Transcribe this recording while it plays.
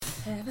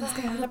Heaven's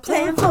got a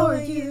plan for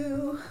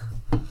you.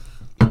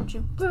 Don't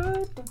you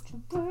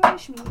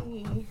brush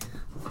me.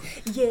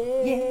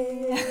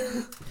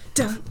 Yeah.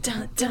 Dun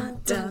dun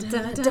dun dun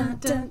dun dun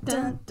dun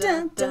dun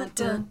dun dun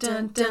dun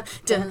dun dun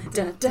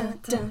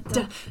dun dun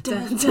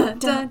dun dun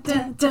dun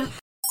dun dun.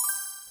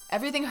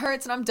 Everything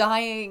hurts and I'm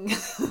dying.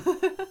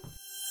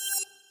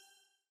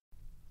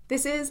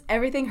 This is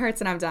Everything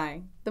Hurts and I'm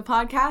Dying, the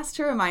podcast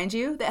to remind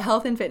you that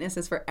health and fitness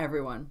is for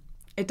everyone.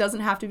 It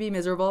doesn't have to be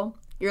miserable.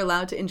 You're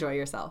allowed to enjoy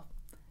yourself.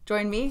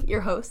 Join me,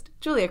 your host,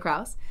 Julia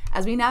Krause,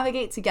 as we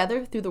navigate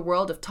together through the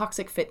world of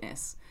toxic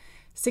fitness,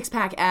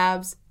 six-pack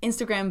abs,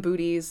 Instagram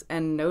booties,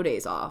 and no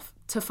days off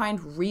to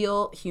find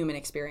real human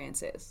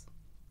experiences.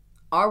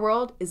 Our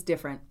world is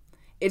different.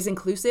 It is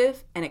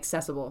inclusive and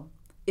accessible.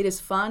 It is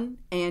fun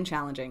and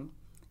challenging.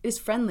 It is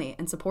friendly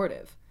and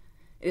supportive.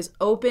 It is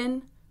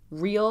open,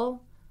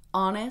 real,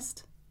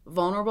 honest,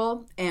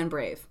 vulnerable, and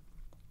brave.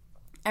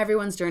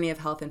 Everyone's journey of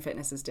health and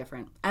fitness is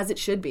different, as it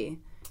should be,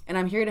 and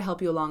I'm here to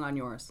help you along on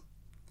yours.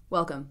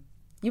 Welcome.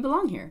 You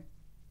belong here.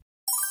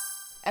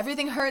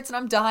 Everything hurts and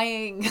I'm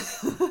dying.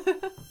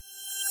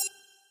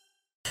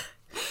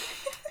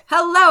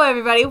 Hello,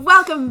 everybody.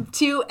 Welcome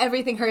to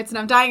Everything Hurts and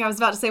I'm Dying. I was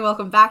about to say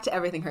welcome back to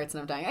Everything Hurts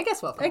and I'm Dying. I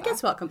guess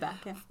welcome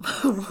back, yeah.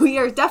 We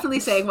are definitely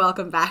saying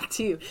welcome back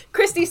to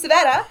Christie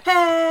Civetta.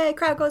 Hey,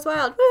 crowd goes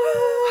wild.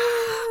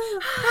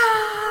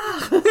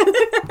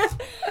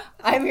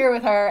 I'm here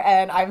with her,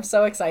 and I'm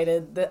so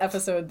excited. The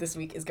episode this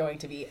week is going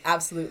to be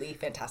absolutely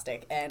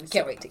fantastic, and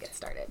can't wait to get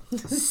started.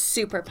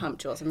 Super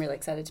pumped, Jules. I'm really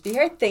excited to be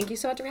here. Thank you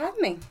so much for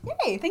having me.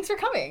 Yay, thanks for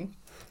coming.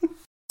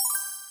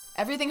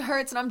 Everything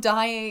hurts and I'm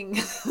dying.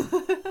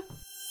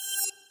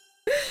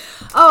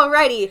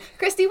 Alrighty.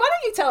 Christy, why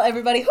don't you tell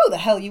everybody who the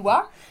hell you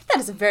are? That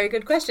is a very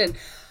good question.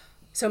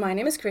 So my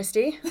name is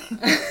Christy.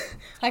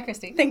 Hi,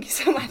 Christy. Thank you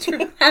so much for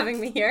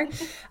having me here.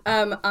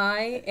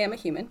 I am a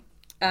human.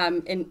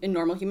 In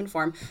normal human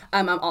form.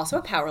 I'm also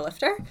a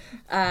powerlifter.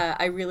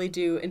 I really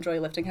do enjoy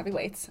lifting heavy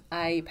weights.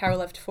 I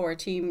powerlift for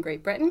Team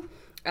Great Britain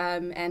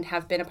and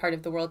have been a part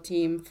of the world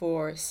team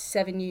for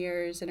 7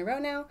 years in a row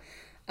now.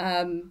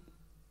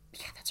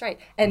 Yeah, that's right.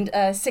 And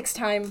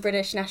 6-time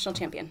British national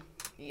champion.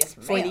 Yes,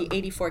 ma'am. For the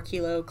 84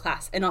 kilo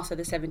class and also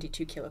the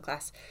 72 kilo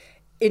class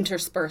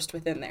interspersed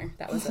within there.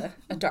 That was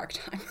a dark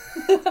time.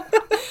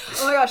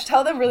 Oh my gosh,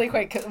 tell them really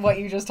quick what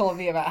you just told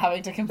me about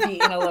having to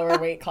compete in a lower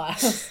weight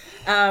class.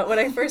 When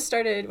I first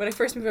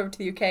moved over to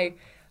the UK,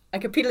 I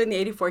competed in the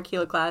 84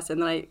 kilo class,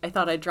 and then I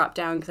thought I'd drop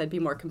down because I'd be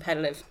more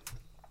competitive.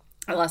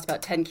 I lost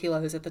about 10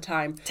 kilos at the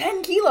time.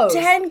 10 kilos?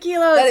 10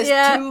 kilos, That is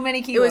yeah. too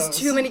many kilos. It was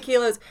too many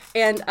kilos.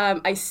 And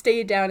I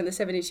stayed down in the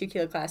 72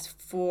 kilo class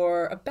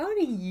for about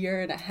a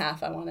year and a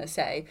half, I want to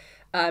say.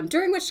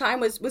 During which time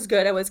was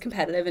good. I was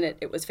competitive, and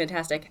it was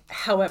fantastic.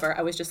 However,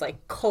 I was just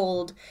like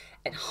cold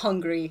and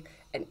hungry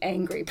and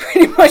angry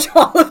pretty much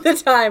all of the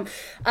time.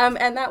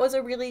 And that was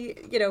a really,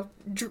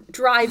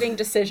 driving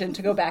decision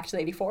to go back to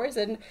the 84s.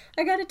 And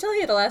I got to tell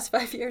you, the last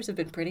 5 years have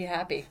been pretty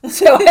happy.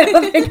 So I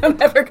don't think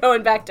I'm ever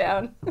going back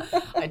down.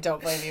 I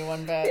don't blame you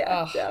one bit.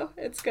 Yeah, no,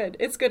 it's good.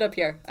 It's good up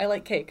here. I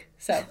like cake,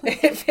 so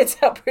it fits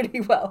out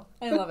pretty well.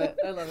 I love it.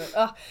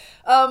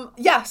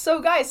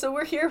 So guys,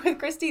 we're here with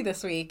Christy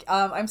this week.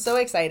 I'm so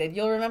excited.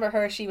 You'll remember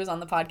her. She was on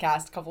the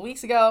podcast a couple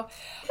weeks ago.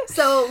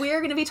 So we are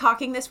going to be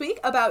talking this week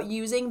about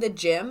using the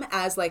gym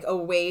as like a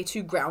way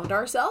to ground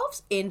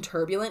ourselves in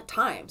turbulent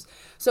times.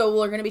 So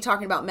we're going to be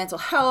talking about mental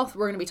health.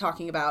 We're going to be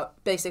talking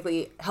about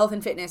basically health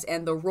and fitness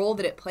and the role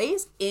that it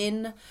plays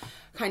in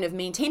kind of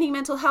maintaining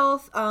mental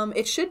health.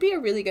 It should be a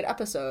really good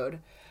episode.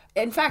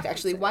 In fact,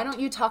 actually, why don't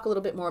you talk a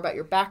little bit more about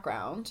your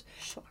background?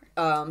 Sure.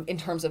 In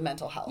terms of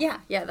mental health. Yeah,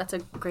 that's a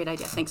great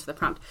idea. Thanks for the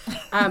prompt.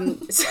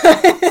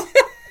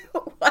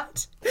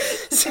 What?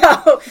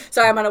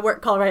 Sorry, I'm on a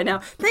work call right now.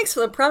 Thanks for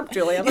the prompt,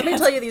 Julia. Let me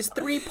tell you these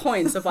 3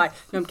 points of why.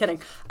 No, I'm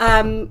kidding.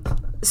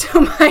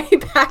 So my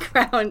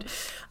background,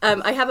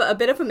 I have a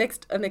bit of a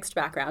mixed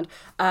background.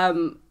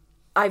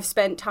 I've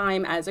spent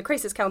time as a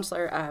crisis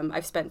counselor.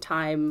 I've spent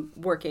time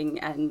working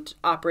and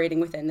operating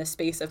within the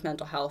space of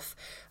mental health,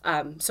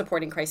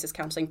 supporting crisis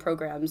counseling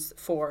programs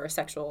for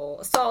sexual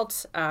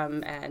assault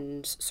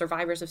and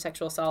survivors of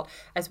sexual assault,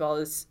 as well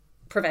as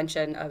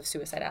prevention of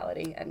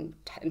suicidality and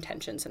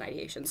intentions and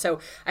ideation. So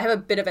I have a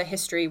bit of a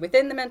history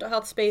within the mental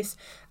health space.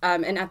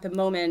 And at the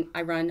moment,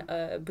 I run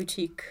a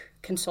boutique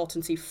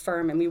consultancy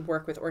firm, and we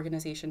work with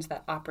organizations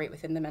that operate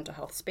within the mental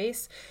health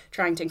space,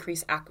 trying to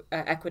increase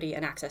equity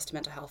and access to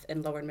mental health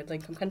in lower and middle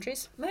income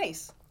countries.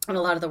 Nice. And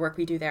a lot of the work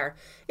we do there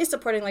is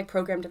supporting like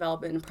program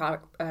development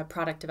and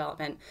product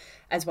development,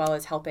 as well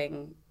as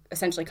helping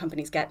essentially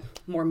companies get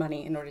more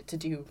money in order to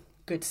do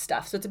good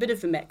stuff. So it's a bit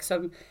of a mix. So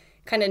I'm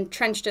kind of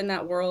entrenched in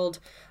that world,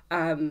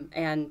 and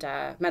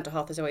mental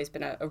health has always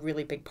been a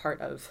really big part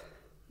of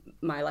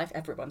my life,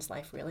 everyone's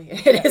life, really.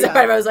 It is a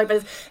part of my life,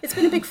 but it's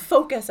been a big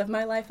focus of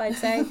my life, I'd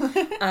say.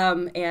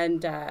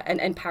 And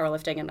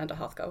powerlifting and mental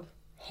health go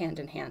hand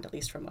in hand, at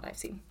least from what I've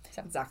seen.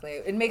 So. Exactly.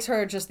 It makes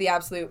her just the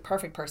absolute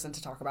perfect person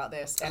to talk about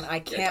this, and I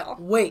can't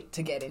wait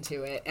to get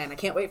into it, and I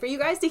can't wait for you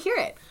guys to hear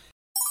it.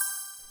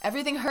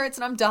 Everything hurts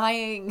and I'm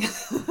dying.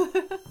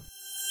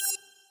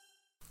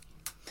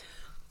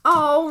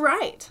 All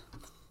right.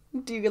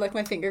 Do you like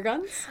my finger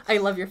guns? I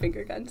love your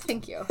finger guns.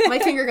 Thank you. My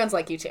finger guns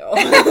like you too.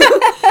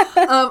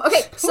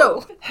 Okay,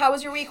 so how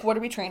was your week? What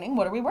are we training?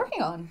 What are we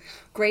working on?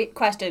 Great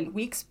question.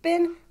 Week's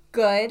been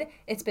good.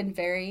 It's been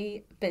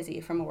very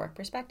busy from a work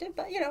perspective,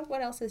 but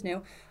what else is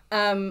new?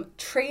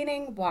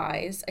 Training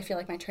wise, I feel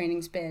like my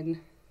training's been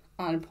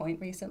on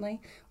point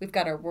recently. We've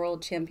got our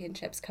world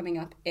championships coming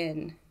up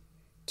in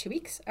 2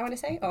 weeks, I want to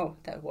say.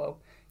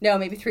 No,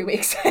 maybe 3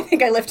 weeks. I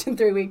think I lift in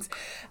 3 weeks.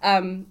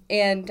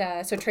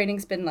 So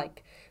training's been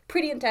like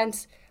pretty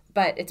intense,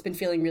 but it's been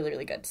feeling really,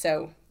 really good.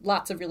 So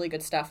lots of really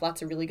good stuff,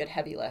 lots of really good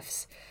heavy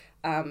lifts.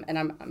 And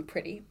I'm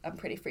pretty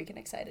freaking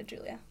excited,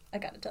 Julia. I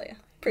gotta tell you,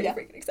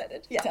 freaking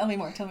excited. Yeah. Tell me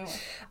more.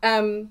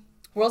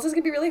 Worlds is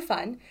gonna be really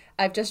fun.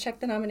 I've just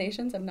checked the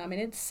nominations. I'm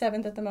nominated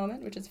 7th at the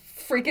moment, which is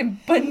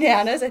freaking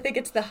bananas. I think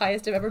it's the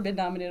highest I've ever been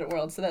nominated at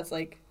Worlds. So that's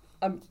like,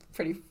 I'm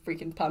pretty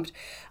freaking pumped.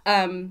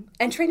 And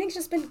training's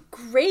just been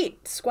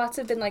great. Squats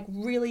have been like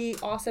really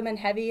awesome and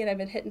heavy, and I've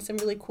been hitting some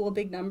really cool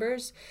big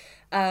numbers.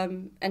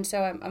 And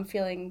so I'm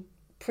feeling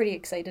pretty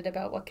excited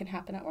about what can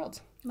happen at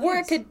Worlds. Nice. Or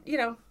it could,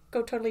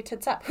 go totally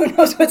tits up. Who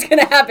knows what's going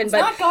to happen? It's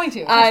not going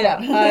to. I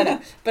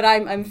know. But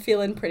I'm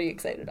feeling pretty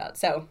excited about it.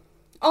 So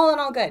all in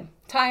all, good.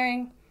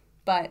 Tiring,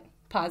 but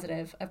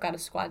positive. I've got a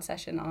squad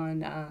session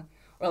on,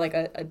 or like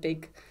a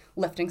big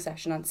lifting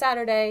session on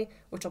Saturday,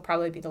 which will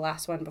probably be the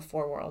last one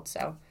before Worlds.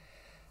 So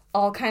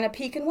all kind of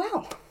peaking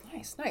well.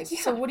 Nice. Yeah.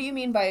 Yeah. So what do you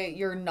mean by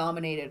you're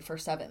nominated for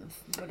 7th?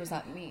 What does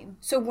that mean?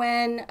 So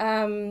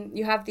when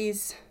you have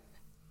these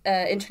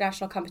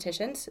international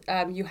competitions,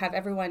 you have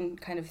everyone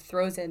kind of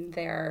throws in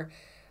their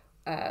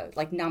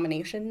like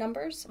nomination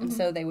numbers. And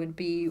so they would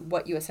be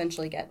what you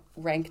essentially get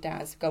ranked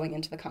as going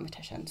into the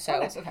competition. So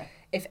nice. Okay.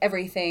 If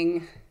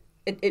everything...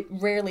 It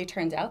rarely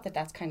turns out that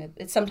that's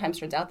it sometimes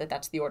turns out that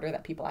that's the order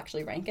that people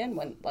actually rank in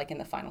when, like, in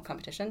the final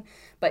competition,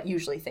 but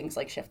usually things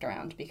like shift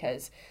around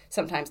because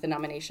sometimes the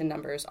nomination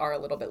numbers are a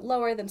little bit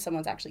lower than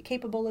someone's actually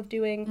capable of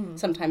doing.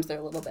 Sometimes they're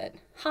a little bit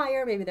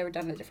higher. Maybe they were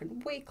done in a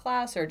different weight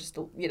class or just,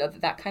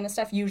 that kind of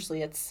stuff.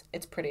 Usually it's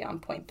pretty on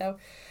point though.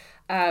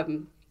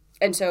 And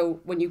so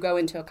when you go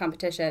into a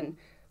competition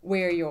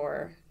where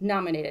you're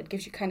nominated,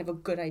 gives you kind of a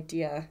good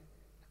idea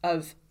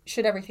of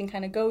should everything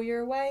kind of go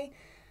your way,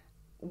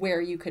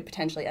 where you could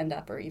potentially end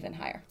up or even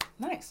higher.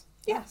 Nice.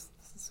 Yes.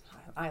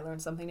 I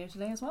learned something new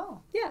today as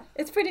well. Yeah,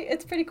 it's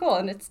pretty cool,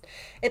 and it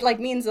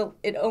means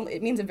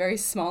a very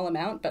small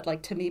amount, but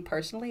like to me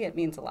personally, it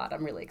means a lot.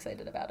 I'm really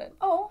excited about it.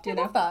 Oh, I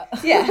love that.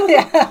 Yeah.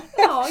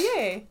 Oh,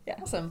 yay. Yeah.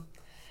 Awesome.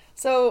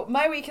 So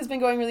my week has been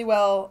going really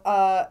well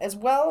as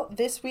well.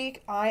 This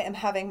week I am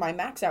having my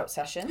max out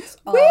sessions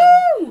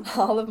on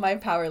all of my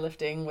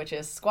powerlifting, which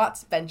is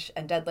squats, bench,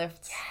 and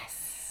deadlifts. Yes.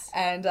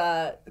 And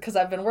because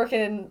I've been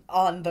working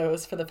on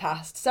those for the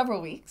past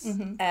several weeks.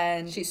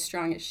 And She's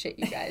strong as shit,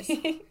 you guys.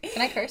 Can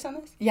I curse on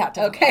this? Yeah,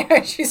 definitely.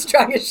 Okay, she's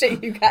strong as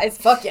shit, you guys.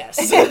 Fuck yes.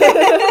 So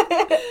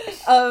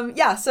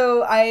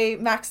I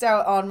maxed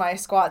out on my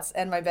squats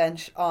and my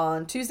bench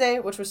on Tuesday,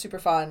 which was super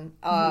fun.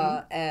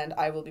 And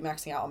I will be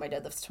maxing out on my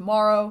deadlifts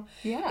tomorrow.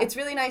 Yeah. It's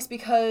really nice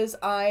because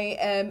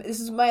this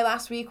is my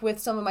last week with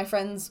some of my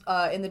friends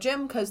in the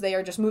gym because they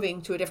are just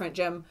moving to a different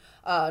gym.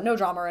 No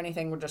drama or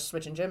anything. We're just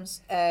switching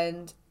gyms.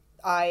 And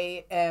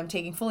I am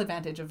taking full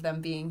advantage of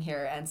them being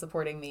here and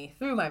supporting me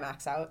through my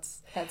max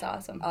outs. That's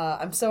awesome.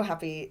 I'm so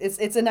happy.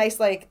 It's a nice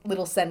like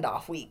little send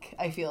off week,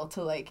 I feel,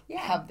 to like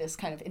have this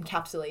kind of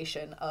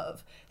encapsulation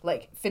of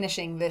like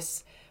finishing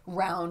this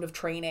round of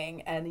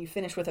training, and you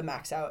finish with a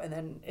max out, and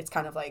then it's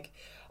kind of like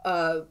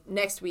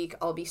next week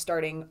I'll be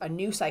starting a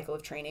new cycle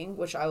of training,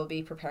 which I will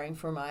be preparing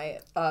for my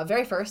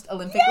very first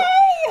Olympic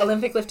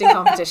lifting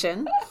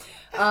competition.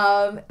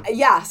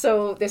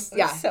 So this,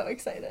 I'm so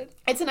excited.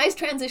 It's a nice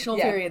transitional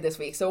period this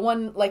week. So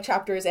one like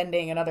chapter is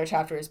ending, another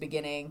chapter is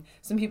beginning.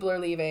 Some people are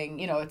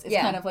leaving. It's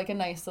kind of like a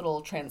nice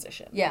little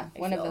transition. Yeah,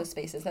 one of those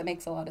spaces that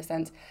makes a lot of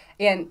sense.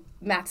 And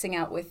maxing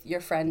out with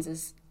your friends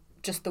is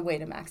just the way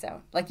to max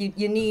out. Like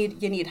you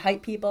need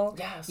hype people.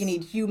 Yes. You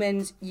need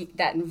humans.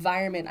 That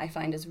environment I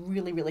find is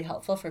really, really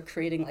helpful for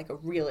creating like a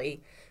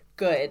really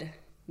good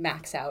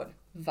max out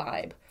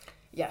vibe.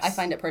 Yes. I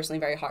find it personally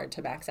very hard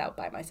to max out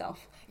by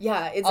myself.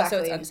 Yeah, exactly.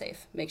 Also, it's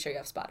unsafe. Make sure you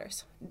have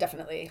spotters.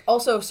 Definitely.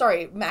 Also,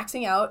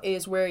 maxing out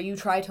is where you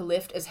try to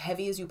lift as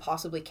heavy as you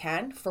possibly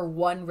can for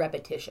one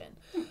repetition.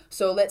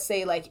 So let's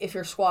say like if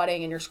you're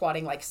squatting and you're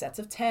squatting like sets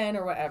of 10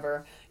 or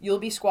whatever, you'll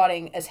be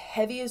squatting as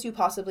heavy as you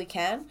possibly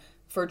can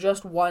for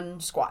just one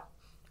squat.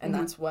 And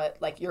that's what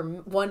like your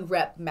one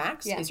rep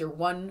max is your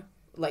one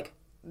like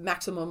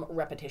maximum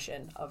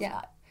repetition of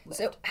that. Lift.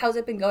 So how's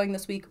it been going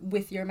this week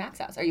with your max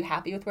outs? Are you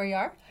happy with where you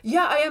are?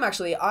 Yeah, I am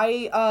actually.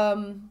 I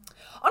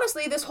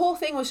honestly, this whole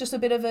thing was just a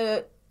bit of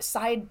a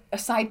side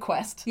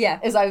quest. Yeah,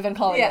 as I've been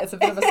calling it. It's a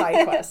bit of a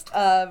side quest.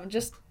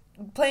 Just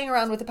playing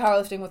around with the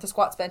powerlifting, with the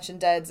squats, bench,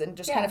 and deads, and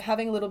just kind of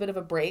having a little bit of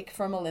a break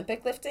from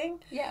Olympic lifting.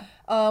 Yeah.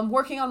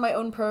 Working on my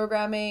own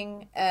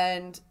programming,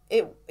 and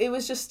it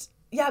was just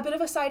a bit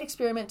of a side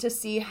experiment to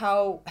see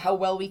how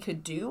well we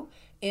could do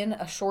in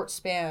a short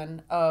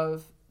span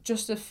of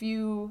just a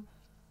few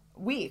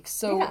weeks.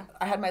 So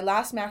I had my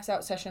last max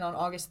out session on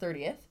August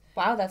 30th.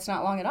 Wow, that's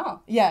not long at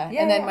all. Yeah,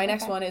 and then my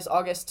next one is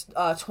August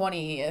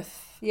 20th.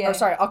 Yeah. Or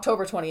sorry,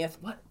 October 20th.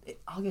 What?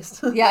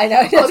 August? Yeah, I know.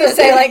 I was going to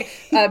say,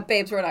 like,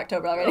 babes, we're in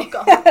October already.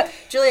 Oh, God.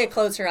 Julia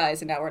closed her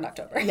eyes, and now we're in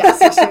October. Yes,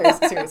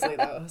 seriously,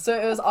 though.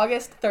 So it was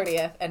August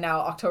 30th, and now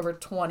October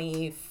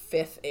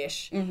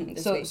 25th-ish.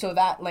 Mm-hmm, so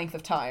that length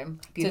of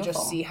time to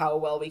just see how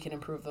well we can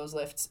improve those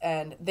lifts.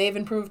 And they've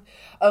improved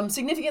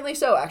significantly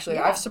so, actually.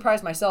 Yeah. I've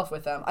surprised myself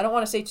with them. I don't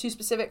want to say too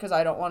specific because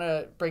I don't want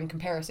to bring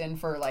comparison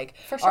for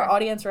our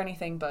audience or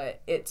anything,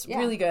 but it's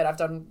really good. I've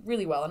done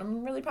really well, and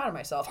I'm really proud of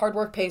myself. Hard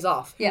work pays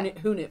off. Yeah.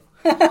 Who knew?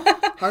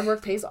 Hard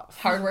work pays off.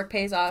 Hard work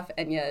pays off,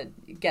 and you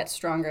get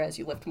stronger as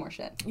you lift more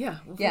shit. Yeah.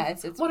 Yeah,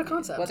 it's what a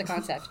concept. What a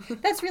concept.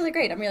 That's really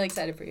great. I'm really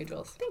excited for you,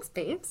 Jules. Thanks,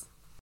 babes.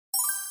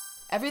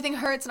 Everything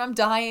hurts and I'm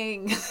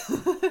dying.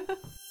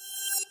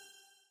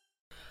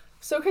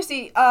 So,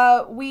 Christy,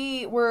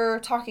 we were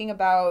talking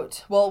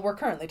about, we're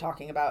currently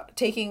talking about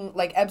taking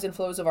ebbs and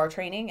flows of our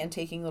training and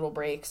taking little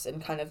breaks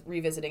and kind of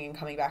revisiting and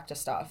coming back to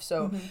stuff.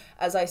 So,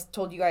 as I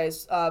told you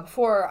guys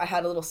before, I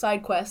had a little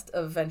side quest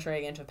of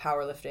venturing into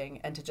powerlifting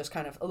and to just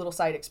kind of a little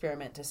side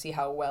experiment to see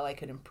how well I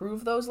could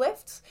improve those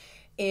lifts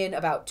in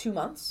about 2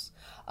 months.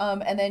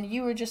 And then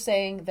you were just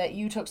saying that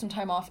you took some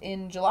time off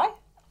in July?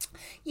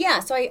 Yeah,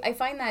 so I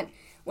find that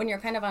when you're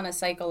kind of on a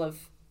cycle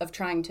of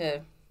trying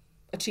to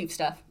achieve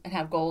stuff and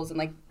have goals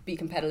and be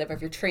competitive,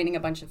 if you're training a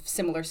bunch of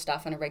similar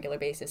stuff on a regular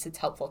basis, it's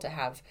helpful to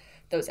have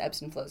those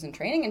ebbs and flows in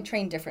training and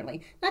train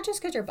differently. Not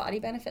just because your body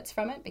benefits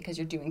from it, because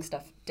you're doing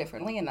stuff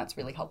differently, and that's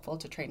really helpful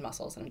to train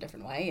muscles in a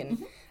different way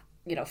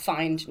and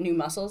find new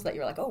muscles that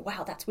you're like, oh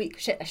wow, that's weak,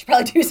 shit, I should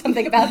probably do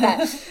something about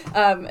that.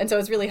 And so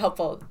it's really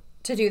helpful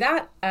to do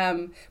that.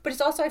 But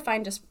it's also, I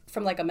find, just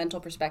from a mental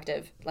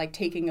perspective,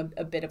 taking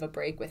a bit of a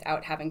break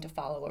without having to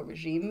follow a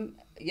regime,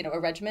 a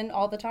regimen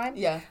all the time,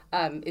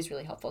 is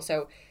really helpful.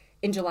 So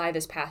in July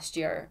this past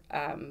year,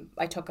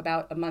 I took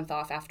about a month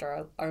off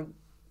after our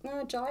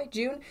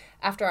June,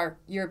 after our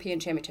European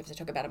Championships. I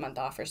took about a month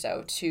off or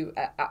so to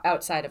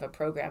outside of a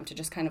program to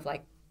just kind of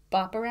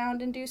bop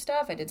around and do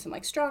stuff. I did some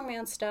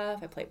strongman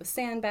stuff. I played with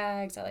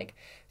sandbags. I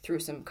threw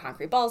some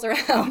concrete balls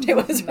around. It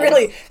was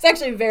it's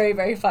actually very,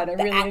 very fun. I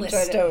really enjoyed it.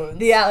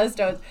 The Atlas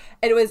stones.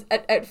 And it was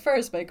at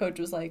first my coach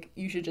was like,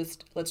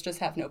 let's just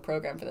have no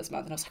program for this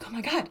month. And I was like, oh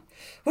my God,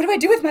 what do I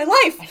do with my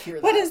life? I hear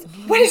that.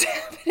 What is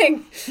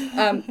happening?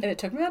 And it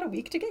took me about a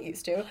week to get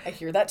used to. I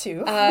hear that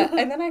too.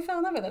 And then I fell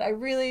in love with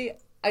it.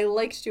 I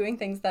liked doing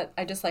things that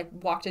I just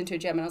walked into a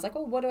gym and I was like,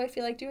 well, what do I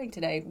feel like doing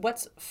today?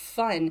 What's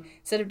fun?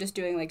 Instead of just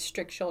doing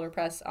strict shoulder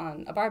press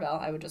on a barbell,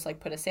 I would just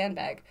put a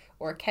sandbag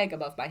or a keg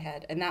above my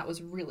head. And that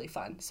was really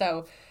fun.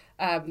 So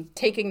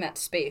taking that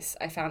space,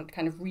 I found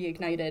kind of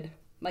reignited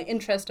my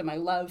interest and my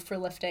love for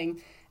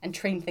lifting, and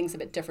trained things a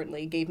bit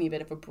differently, gave me a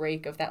bit of a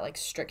break of that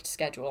strict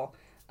schedule.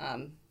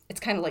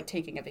 It's kind of like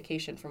taking a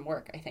vacation from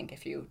work, I think,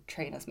 if you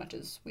train as much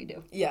as we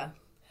do. Yeah.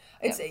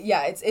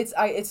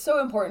 It's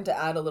so important to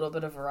add a little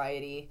bit of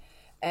variety,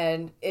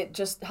 and it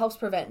just helps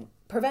prevent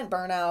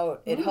burnout.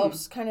 It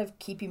helps kind of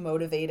keep you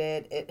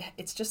motivated.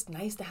 It's just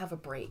nice to have a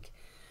break.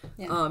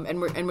 Yeah.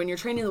 And when you're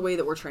training the way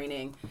that we're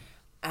training,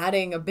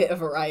 adding a bit of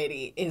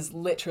variety is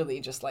literally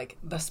just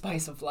the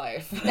spice of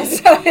life.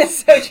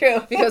 It's so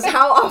true. Because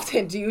how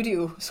often do you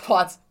do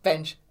squats,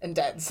 bench, and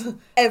deads?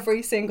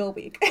 Every single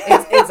week.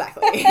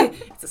 Exactly.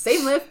 It's the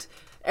same lift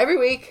every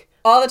week.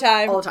 All the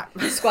time.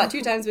 Squat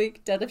 2 times a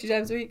week, deadlift 2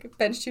 times a week,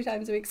 bench 2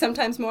 times a week,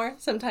 sometimes more,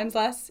 sometimes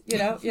less, you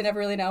never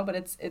really know, but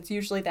it's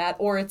usually that,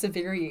 or it's a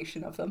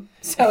variation of them.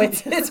 So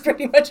it's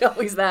pretty much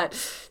always that.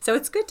 So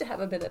it's good to have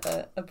a bit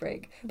of a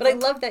break. But I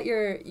love that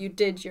you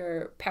did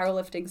your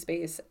powerlifting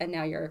space and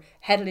now you're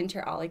headed into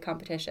your Ollie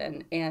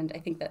competition, and I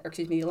think that,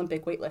 the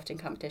Olympic weightlifting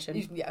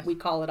competition. Yeah. We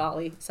call it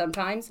Ollie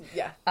sometimes.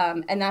 Yeah.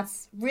 And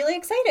that's really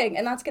exciting,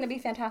 and that's going to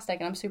be fantastic,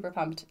 and I'm super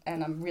pumped,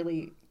 and I'm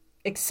really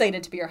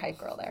excited to be your hype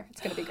girl there.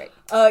 It's going to be great.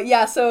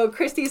 So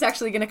Christy's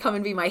actually going to come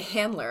and be my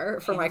handler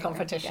for my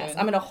competition. Yes.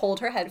 I'm going to hold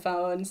her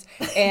headphones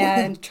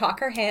and chalk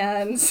her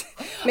hands,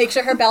 make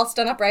sure her belt's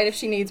done up right if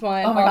she needs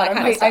one. Oh my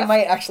God, I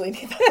might actually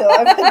need that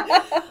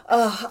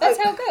though. That's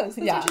how it goes. That's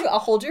what you do. I'll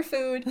hold your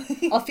food.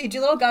 I'll feed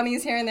you little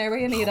gummies here and there where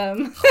you need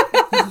them.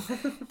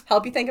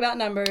 Help you think about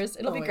numbers.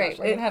 It'll be great.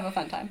 We're going to have a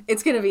fun time.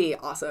 It's going to be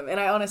awesome. And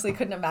I honestly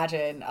couldn't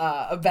imagine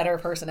a better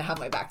person to have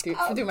my back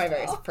through my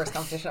very first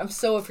competition. I'm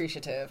so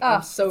appreciative.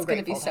 I'm so grateful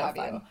to have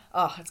fun. you.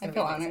 Oh, it's going to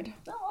be honored.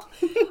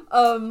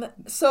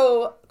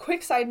 So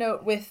quick side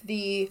note with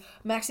the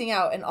maxing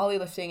out and Ollie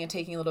lifting and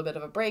taking a little bit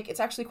of a break, it's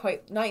actually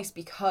quite nice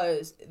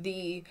because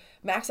the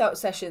max out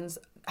sessions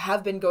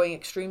have been going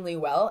extremely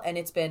well, and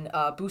it's been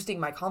boosting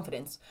my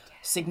confidence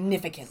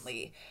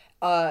significantly.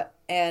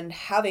 And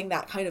having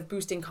that kind of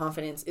boosting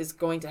confidence is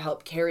going to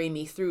help carry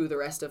me through the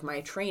rest of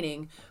my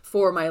training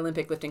for my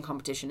Olympic lifting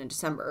competition in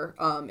December,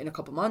 in a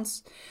couple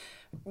months.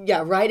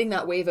 Yeah, riding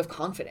that wave of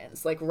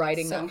confidence,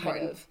 riding so that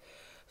important. Kind of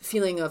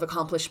feeling of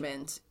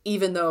accomplishment,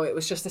 even though it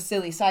was just a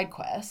silly side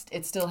quest,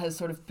 it still has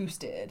sort of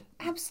boosted.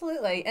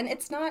 Absolutely. And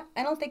it's not,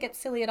 I don't think it's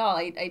silly at all.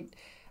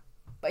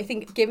 I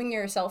think giving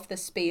yourself the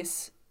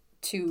space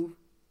to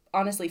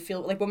honestly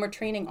feel like when we're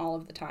training all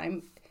of the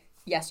time,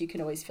 yes, you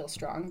can always feel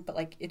strong, but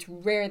like it's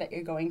rare that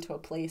you're going to a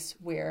place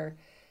where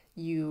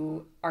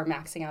you are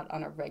maxing out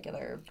on a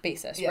regular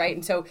basis, right?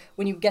 And so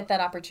when you get that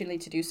opportunity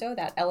to do so,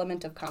 that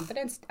element of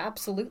confidence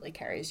absolutely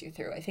carries you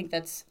through. I think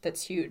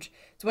that's huge.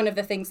 It's one of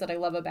the things that I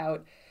love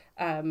about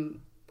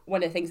one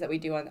of the things that we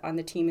do on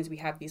the team is we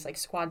have these like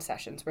squad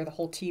sessions where the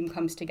whole team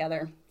comes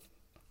together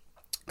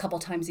a couple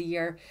times a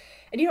year.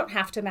 And you don't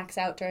have to max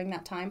out during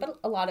that time, but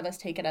a lot of us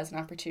take it as an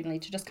opportunity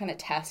to just kind of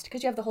test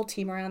because you have the whole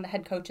team around, the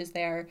head coach is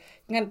there.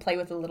 You can kind of play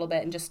with it a little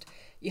bit and just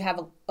you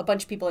have a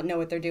bunch of people that know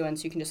what they're doing,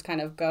 so you can just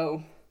kind of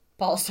go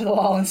balls to the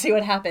wall and see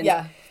what happens.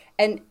 Yeah.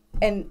 And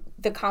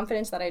the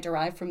confidence that I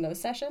derive from those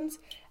sessions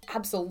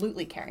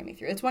absolutely carry me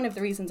through. It's one of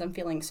the reasons I'm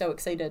feeling so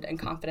excited and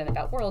confident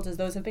about Worlds is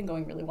those have been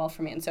going really well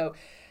for me. And so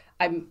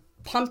I'm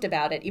pumped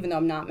about it, even though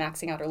I'm not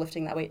maxing out or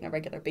lifting that weight on a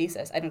regular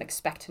basis. I don't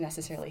expect to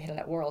necessarily hit it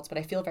at Worlds, but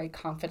I feel very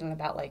confident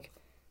about like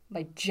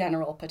my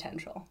general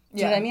potential. Do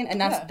you know what I mean? And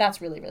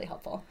that's really, really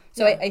helpful.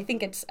 So I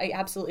think I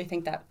absolutely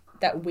think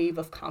that wave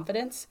of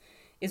confidence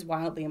is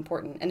wildly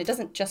important. And it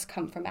doesn't just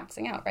come from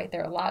maxing out, right?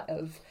 There are a lot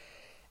of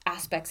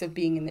aspects of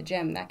being in the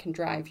gym that can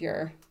drive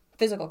your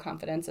physical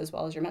confidence as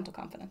well as your mental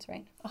confidence,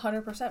 right?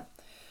 100%.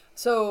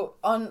 So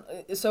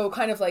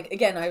kind of like,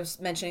 again, I was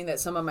mentioning that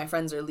some of my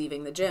friends are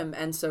leaving the gym.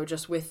 And so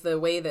just with the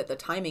way that the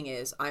timing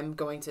is, I'm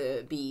going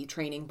to be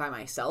training by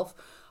myself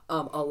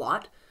a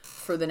lot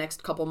for the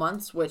next couple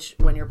months, which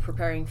when you're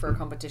preparing for a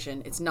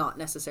competition, it's not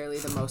necessarily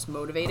the most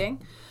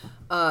motivating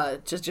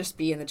to just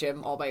be in the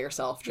gym all by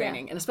yourself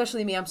training. And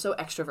especially me, I'm so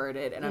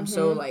extroverted and I'm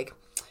so like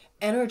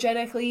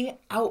energetically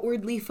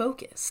outwardly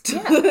focused. So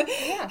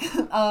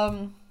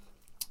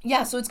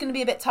it's going to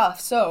be a bit tough.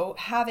 So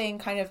having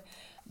kind of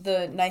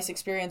the nice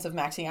experience of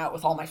maxing out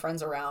with all my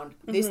friends around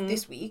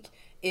this week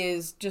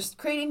is just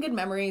creating good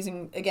memories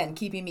and, again,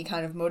 keeping me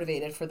kind of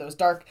motivated for those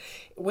dark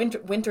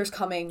winter's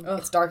coming. Ugh.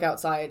 It's dark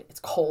outside. It's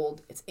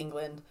cold. It's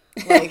England.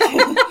 Like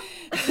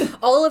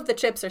all of the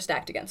chips are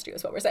stacked against you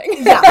is what we're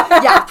saying.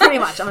 Yeah, pretty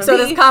much.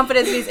 This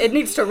confidence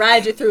needs to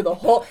ride you through the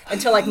whole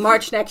until like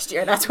March next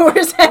year. That's what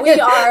we're saying. We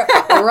are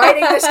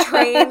riding this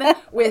train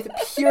with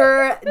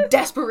pure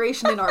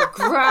desperation in our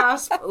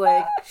grasp.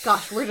 Like,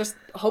 gosh, we're just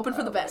hoping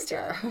for the best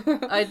here.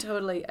 I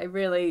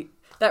really,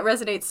 that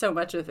resonates so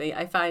much with me.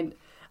 I found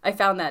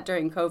that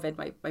during COVID,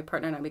 my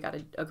partner and I, we got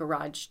a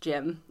garage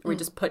gym. We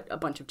just put a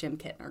bunch of gym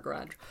kit in our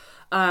garage.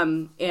 I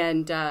mean,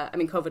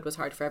 COVID was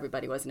hard for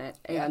everybody, wasn't it?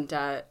 Yeah.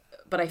 And,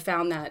 but I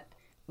found that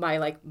my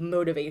like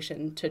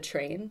motivation to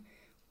train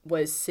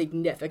was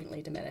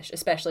significantly diminished,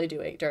 especially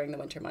during the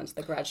winter months.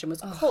 The garage gym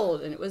was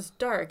cold and it was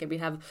dark and we'd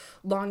have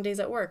long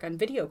days at work on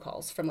video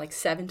calls from like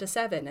 7 to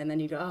 7. And then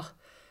you go,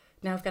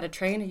 now I've got to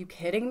train. Are you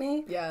kidding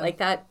me? Yeah. Like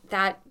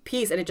that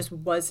piece. And it just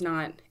was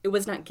not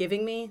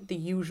giving me the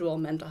usual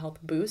mental health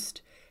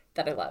boost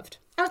that I loved.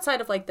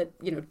 Outside of like the,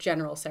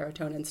 general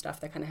serotonin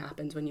stuff that kind of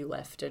happens when you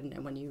lift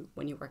and when you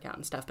work out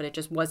and stuff. But it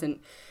just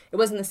wasn't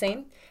the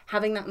same.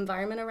 Having that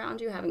environment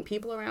around you, having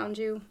people around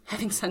you,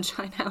 having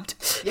sunshine out.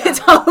 Yeah. It's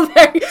all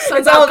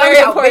very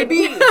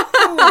important.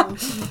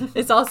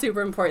 It's all super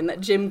important.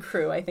 That gym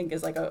crew, I think,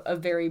 is like a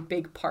very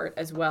big part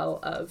as well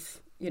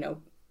of,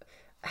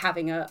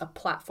 having a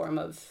platform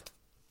of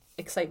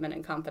excitement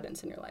and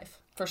confidence in your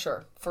life. For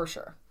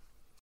sure.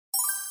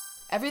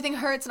 Everything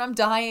hurts and I'm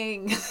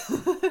dying.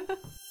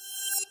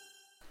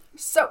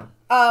 So,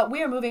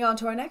 we are moving on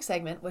to our next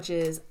segment, which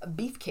is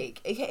beefcake,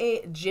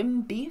 aka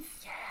gym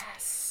beef.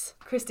 Yes.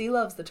 Christy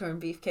loves the term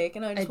beefcake,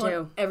 and I just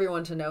want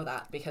everyone to know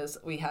that because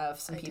we have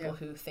some people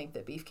who think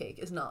that beefcake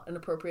is not an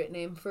appropriate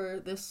name for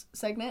this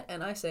segment,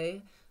 and I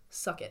say,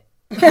 suck it.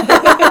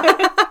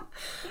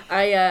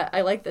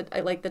 I like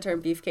the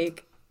term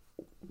beefcake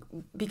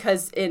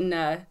because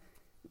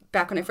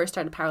back when I first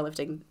started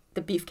powerlifting,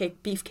 the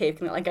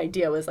beefcake like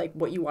idea was like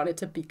what you wanted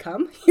to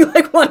become. You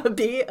like want to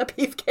be a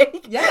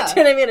beefcake. Yeah. Do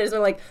you know what I mean? It's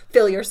like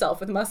fill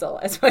yourself with muscle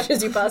as much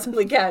as you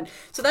possibly can.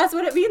 So that's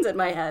what it means in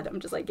my head. I'm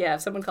just like, yeah,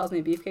 if someone calls me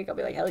a beefcake, I'll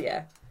be like, hell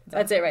yeah.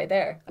 That's it right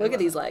there. Look at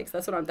these legs.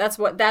 That's where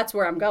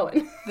I'm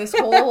going. This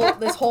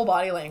whole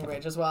body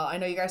language as well. I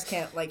know you guys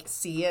can't like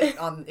see it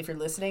if you're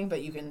listening,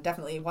 but you can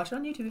definitely watch it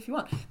on YouTube if you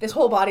want. This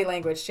whole body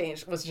language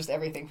change was just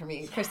everything for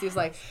me. Christy's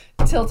like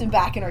tilting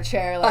back in her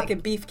chair, like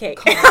fucking beefcake.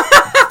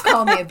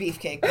 Call me a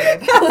beefcake,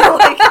 babe.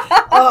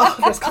 Like,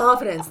 this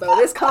confidence though.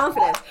 This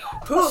confidence.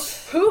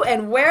 Who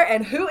and where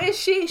and who is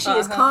she? She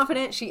is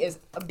confident. She is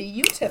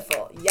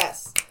beautiful.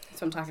 Yes.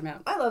 What I'm talking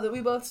about. I love that we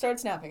both started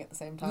snapping at the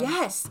same time.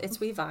 Yes,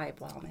 we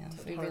vibe well, man.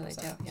 We really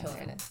do. Yeah,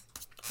 there it is.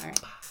 All right.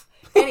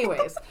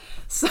 Anyways,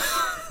 so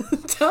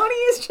Tony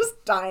is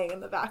just dying in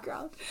the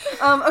background.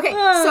 Okay,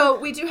 so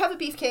we do have a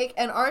beefcake,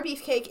 and our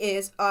beefcake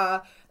is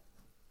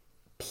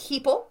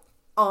people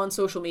on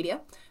social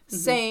media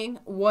saying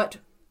what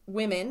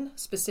women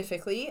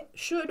specifically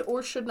should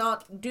or should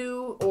not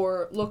do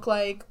or look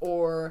like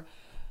or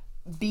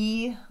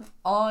be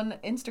on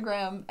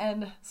Instagram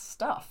and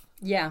stuff.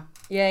 Yeah.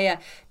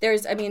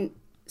 There's, I mean,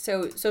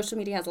 so social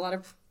media has a lot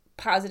of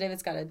positive.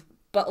 It's got a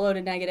buttload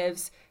of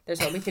negatives.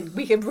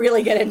 We could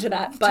really get into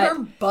that. But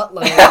term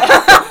buttload.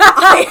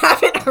 I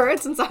haven't heard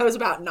since I was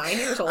about 9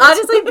 years old.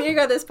 Honestly, being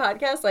on this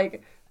podcast,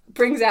 like,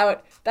 brings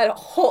out a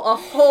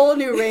whole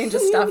new range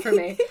of stuff for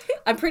me.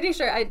 I'm pretty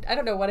sure, I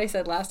don't know what I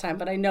said last time,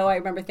 but I know I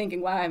remember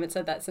thinking, wow, I haven't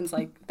said that since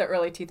like the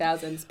early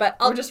 2000s. But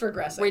we're just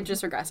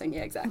regressing.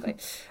 Yeah, exactly.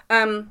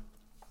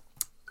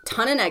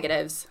 Ton of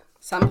negatives,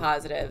 some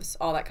positives,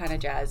 all that kind of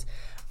jazz.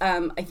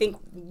 I think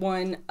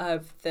one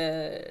of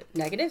the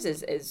negatives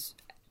is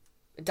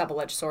a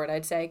double-edged sword,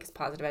 I'd say, because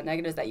positive and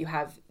negative is that you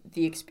have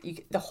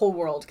the whole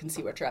world can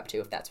see what you're up to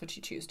if that's what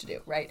you choose to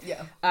do, right?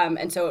 Yeah.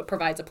 And so it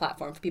provides a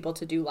platform for people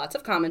to do lots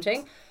of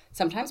commenting,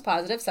 sometimes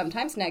positive,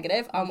 sometimes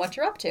negative, on what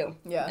you're up to.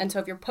 Yeah. And so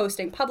if you're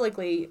posting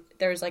publicly,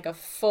 there's like a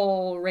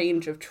full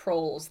range of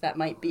trolls that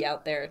might be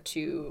out there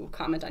to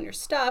comment on your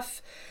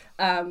stuff.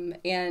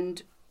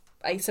 And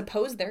I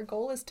suppose their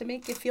goal is to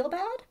make you feel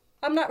bad.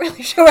 I'm not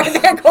really sure what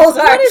their goals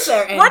are. What is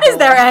their angle? What is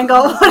their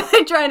angle? What are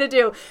they trying to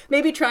do?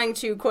 Maybe trying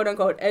to, quote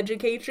unquote,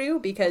 educate you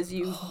because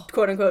you've,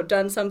 quote unquote,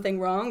 done something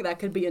wrong. That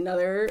could be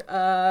another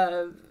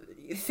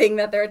thing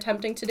that they're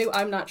attempting to do.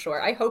 I'm not sure.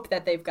 I hope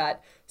that they've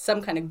got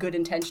some kind of good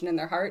intention in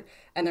their heart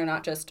and they're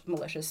not just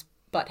malicious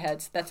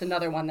buttheads. That's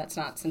another one that's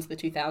not since the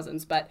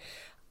 2000s, but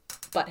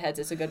buttheads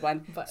is a good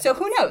one. So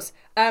who knows?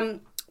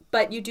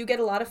 But you do get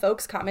a lot of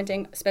folks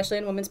commenting, especially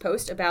on women's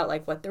posts, about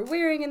like what they're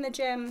wearing in the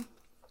gym.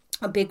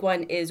 A big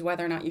one is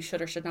whether or not you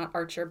should or should not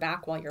arch your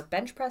back while you're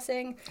bench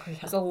pressing. Oh, yeah.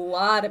 There's a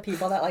lot of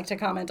people that like to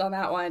comment on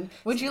that one.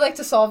 Would you like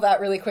to solve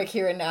that really quick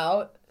here and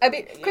now? I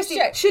mean,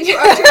 Christie, should you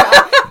arch your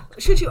back?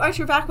 Should you arch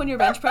your back when you're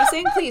bench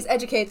pressing? Please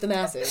educate the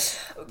masses.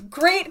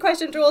 Great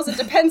question, Jules. It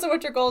depends on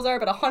what your goals are,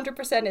 but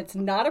 100% it's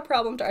not a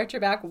problem to arch your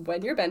back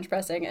when you're bench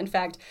pressing. In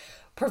fact,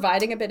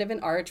 providing a bit of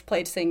an arch,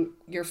 placing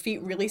your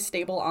feet really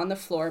stable on the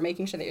floor,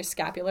 making sure that your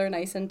scapula are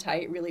nice and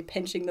tight, really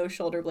pinching those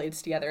shoulder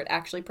blades together, it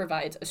actually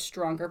provides a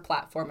stronger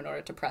platform in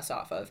order to press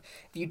off of.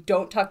 If you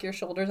don't tuck your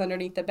shoulders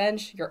underneath the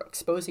bench, you're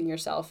exposing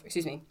yourself,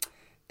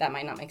 that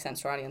might not make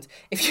sense to our audience.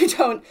 If you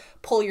don't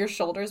pull your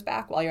shoulders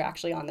back while you're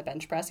actually on the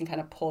bench press and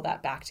kind of pull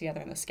that back together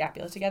and the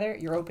scapula together,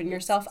 you're opening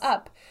yourself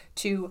up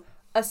to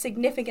a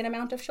significant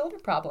amount of shoulder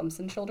problems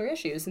and shoulder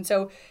issues. And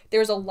so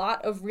there's a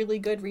lot of really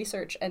good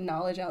research and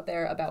knowledge out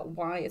there about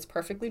why it's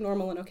perfectly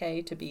normal and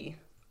okay to be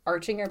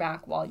arching your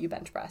back while you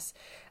bench press.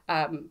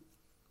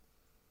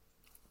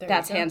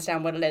 That's hands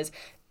down what it is.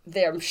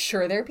 I'm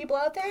sure there are people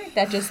out there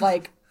that just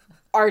like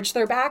arch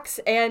their backs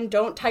and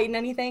don't tighten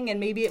anything, and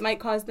maybe it might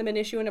cause them an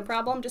issue and a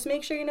problem. Just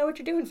make sure you know what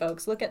you're doing,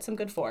 folks. Look at some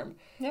good form.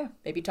 Yeah.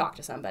 Maybe talk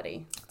to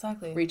somebody.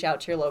 Exactly. Reach out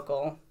to your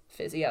local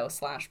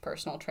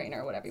physio/personal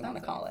trainer, whatever you want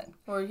to call it.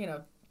 Or,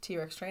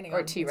 T-Rex training.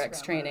 Or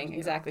T-Rex training,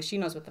 exactly. She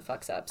knows what the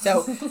fuck's up.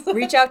 So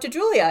reach out to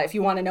Julia if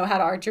you want to know how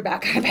to arch your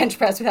back on a bench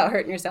press without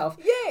hurting yourself.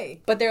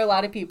 Yay! But there are a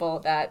lot of people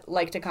that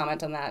like to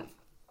comment on that.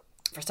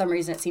 For some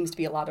reason, it seems to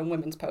be a lot of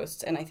women's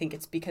posts, and I think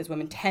it's because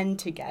women tend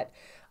to get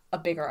a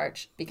bigger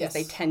arch because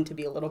they tend to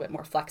be a little bit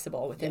more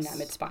flexible within that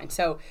mid-spine.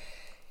 So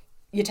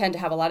you tend to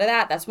have a lot of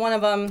that. That's one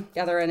of them.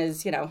 The other one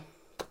is,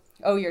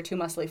 oh, you're too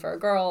muscly for a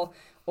girl,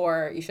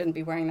 or you shouldn't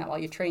be wearing that while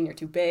you train, you're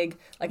too big.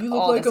 Like, you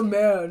look like a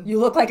man. You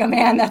look like a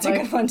man. That's a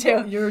good one,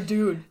 too. You're a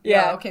dude.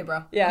 Yeah. Okay,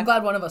 bro. Yeah. I'm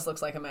glad one of us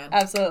looks like a man.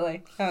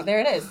 Absolutely. Oh, there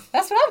it is.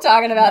 That's what I'm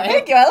talking about. Right.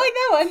 Thank you. I like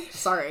that one.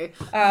 Sorry.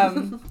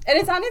 And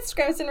it's on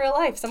Instagram. It's in real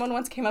life. Someone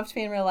once came up to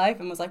me in real life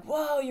and was like,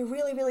 whoa, you're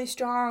really, really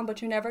strong, but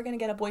you're never going to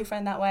get a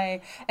boyfriend that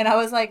way. And I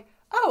was like,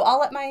 oh, I'll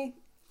let my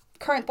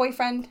current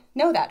boyfriend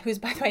know that, who's,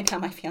 by the way, now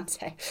my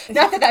fiance.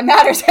 Not that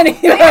matters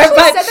anymore. They actually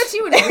said that to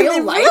you in real life? In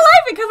real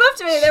life, it come up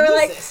to me. They were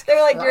like,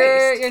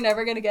 Christ. you're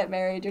never going to get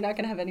married. You're not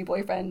going to have any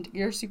boyfriend.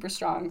 You're super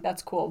strong.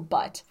 That's cool.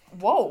 But.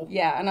 Whoa.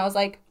 Yeah. And I was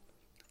like,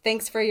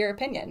 thanks for your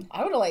opinion.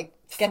 I would have,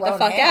 get the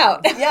fuck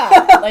out. Yeah.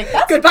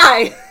 That's.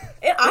 Goodbye.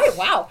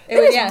 Wow. It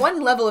is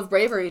one level of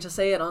bravery to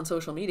say it on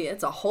social media.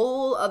 It's a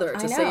whole other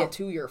to say it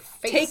to your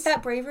face. Take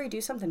that bravery, do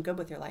something good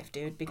with your life,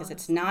 dude, because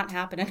it's not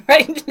happening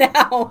right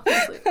now.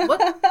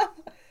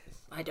 What?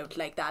 I don't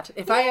like that.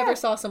 If I ever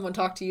saw someone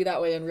talk to you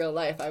that way in real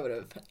life, I would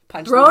have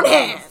punched thrown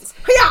hands.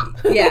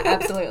 Yeah,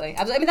 absolutely.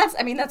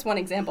 That's one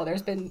example.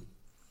 There's been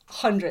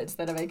hundreds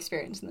that I've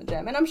experienced in the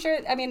gym, and I'm sure.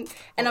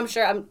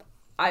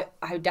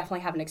 I definitely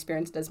haven't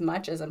experienced as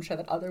much as I'm sure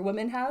that other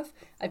women have.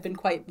 I've been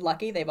quite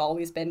lucky. They've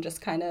always been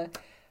just kind of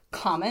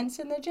comments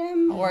in the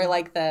gym, or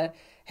like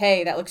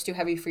hey, that looks too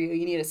heavy for you.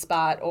 You need a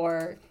spot,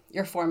 or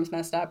your form's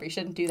messed up, or you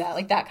shouldn't do that.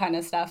 Like that kind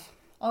of stuff.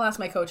 I'll ask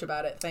my coach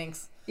about it.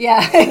 Thanks.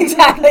 Yeah,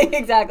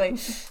 exactly.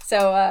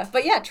 So,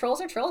 but yeah,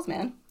 trolls are trolls,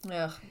 man.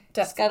 Yeah,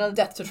 death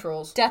to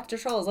trolls. Death to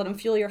trolls. Let them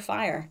fuel your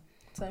fire.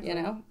 Exactly.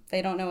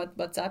 They don't know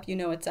what's up. You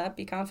know what's up.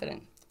 Be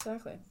confident.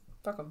 Exactly.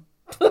 Fuck them.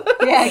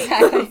 Yeah,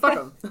 exactly.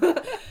 Fuck them.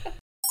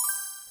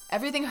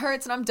 Everything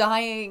hurts and I'm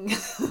dying.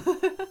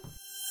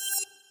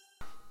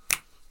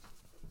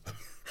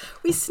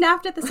 We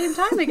snapped at the same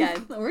time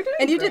again. We're doing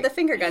And you great. did the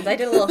finger guns. I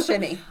did a little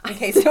shimmy in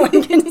case no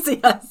one can see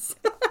us.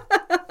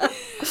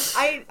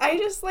 I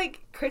just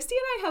like Christy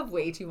and I have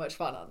way too much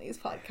fun on these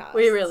podcasts.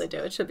 We really do.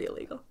 It should be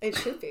illegal. It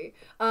should be.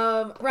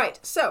 Right.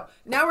 So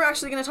now we're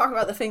actually going to talk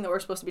about the thing that we're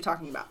supposed to be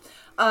talking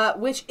about,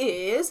 which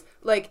is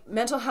like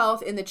mental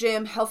health in the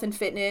gym, health and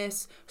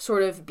fitness,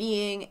 sort of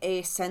being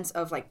a sense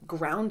of like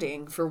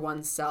grounding for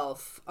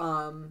oneself.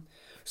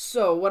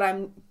 So what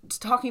I'm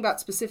talking about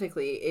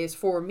specifically is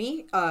for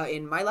me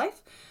in my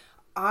life,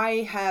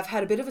 I have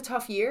had a bit of a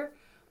tough year,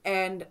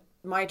 and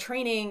my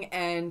training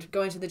and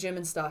going to the gym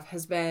and stuff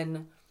has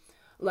been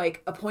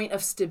like a point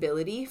of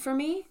stability for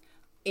me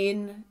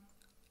in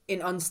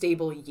an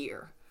unstable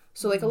year.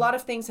 So like a lot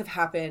of things have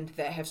happened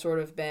that have sort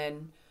of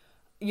been,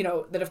 you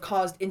know, that have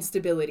caused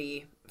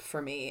instability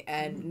for me,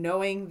 and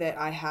knowing that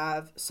I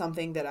have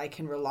something that I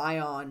can rely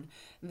on,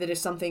 that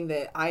is something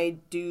that I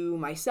do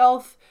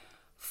myself,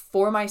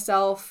 for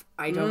myself.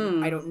 I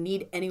don't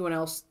need anyone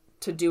else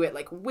to do it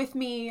like with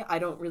me. I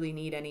don't really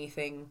need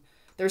anything.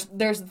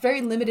 There's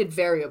very limited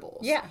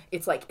variables. Yeah.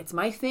 It's like, it's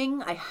my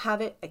thing. I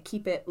have it. I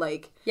keep it.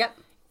 Like, Yep.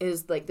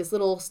 is like this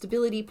little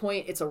stability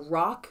point. It's a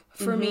rock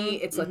for me.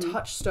 It's a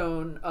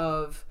touchstone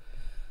of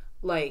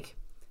like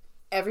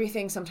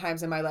everything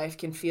sometimes in my life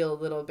can feel a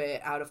little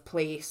bit out of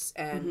place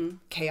and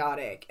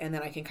chaotic. And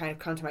then I can kind of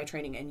come to my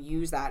training and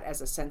use that as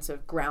a sense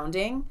of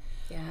grounding.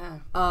 Yeah.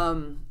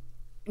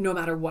 No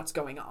matter what's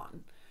going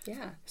on.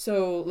 Yeah.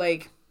 So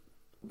like,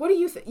 what do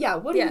you think? Yeah,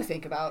 what do you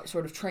think about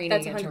sort of training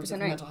That's in terms of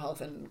 100% right. mental health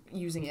and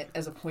using it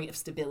as a point of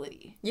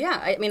stability? Yeah,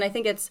 I mean, I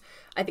think it's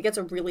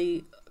a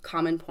really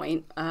common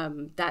point,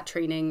 that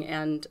training,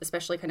 and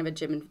especially kind of a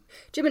gym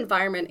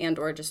environment and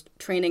or just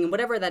training,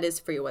 whatever that is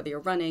for you, whether you're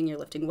running, you're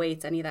lifting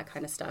weights, any of that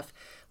kind of stuff,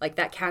 like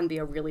that can be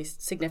a really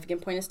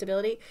significant point of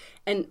stability.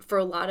 And for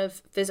a lot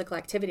of physical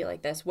activity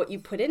like this, what you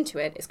put into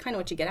it is kind of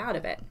what you get out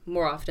of it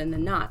more often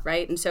than not,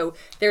 right? And so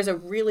there's a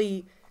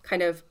really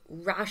kind of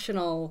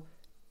rational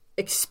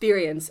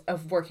experience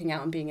of working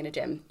out and being in a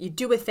gym. You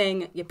do a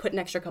thing, you put an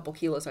extra couple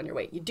kilos on your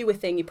weight. You do a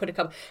thing, you put a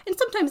couple, and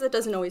sometimes that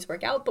doesn't always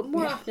work out, but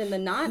more often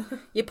than not,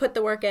 you put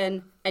the work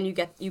in and you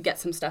get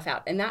some stuff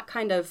out. And that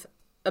kind of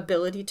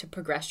ability to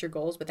progress your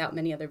goals without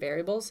many other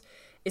variables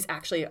is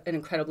actually an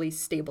incredibly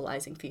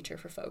stabilizing feature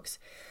for folks.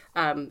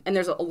 And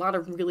there's a lot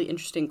of really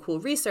interesting, cool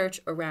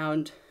research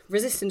around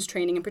resistance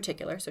training in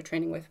particular, so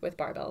training with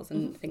barbells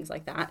and things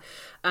like that,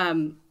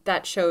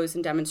 that shows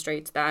and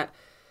demonstrates that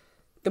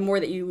the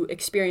more that you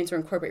experience or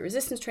incorporate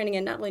resistance training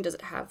in, not only does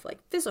it have like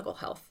physical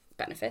health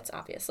benefits,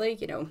 obviously,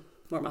 you know,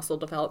 more muscle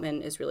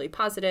development is really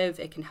positive.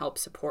 It can help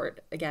support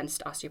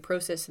against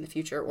osteoporosis in the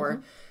future,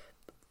 or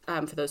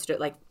for those who do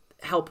like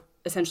help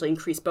essentially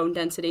increase bone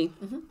density.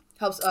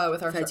 Helps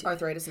with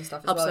arthritis and stuff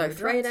as Helps well.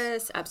 with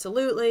arthritis,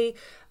 absolutely.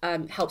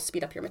 Helps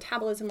speed up your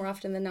metabolism more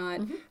often than not.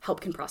 Help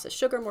can process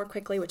sugar more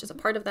quickly, which is a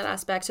part of that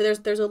aspect. So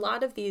there's a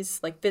lot of these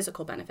like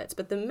physical benefits,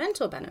 but the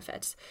mental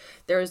benefits,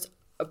 there's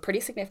a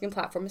pretty significant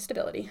platform of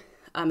stability.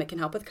 It can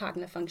help with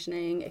cognitive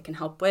functioning. It can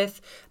help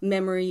with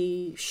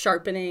memory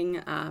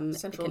sharpening.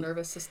 Central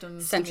nervous system.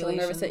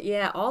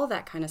 Yeah, all of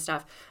that kind of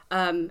stuff.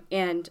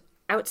 And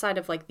outside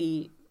of like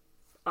the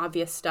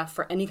obvious stuff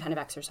for any kind of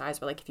exercise,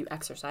 but like if you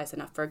exercise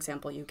enough, for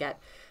example, you get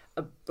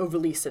a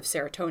release of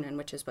serotonin,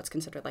 which is what's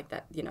considered like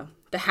that, you know,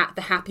 the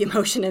happy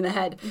emotion in the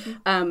head.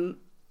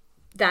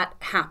 That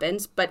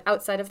happens. But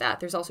outside of that,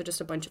 there's also just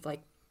a bunch of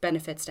like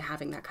benefits to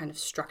having that kind of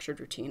structured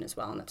routine as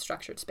well in that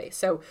structured space.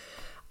 So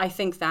I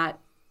think that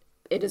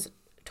it is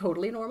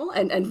totally normal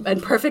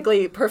and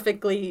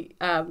perfectly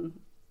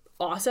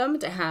awesome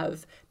to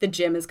have the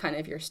gym as kind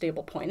of your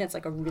stable point. It's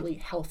like a really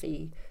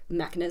healthy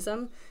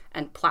mechanism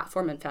and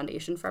platform and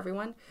foundation for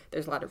everyone.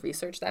 There's a lot of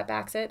research that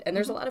backs it, and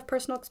there's a lot of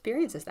personal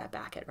experiences that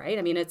back it, right?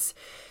 I mean, it's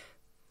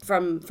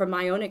from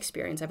my own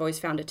experience, I've always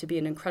found it to be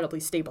an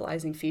incredibly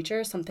stabilizing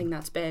feature, something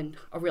that's been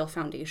a real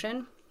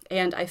foundation.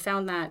 And I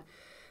found that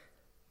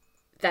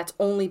that's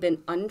only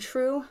been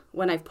untrue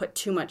when I've put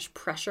too much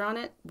pressure on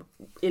it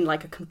in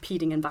like a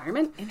competing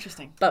environment.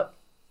 Interesting. But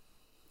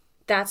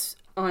that's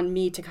on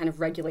me to kind of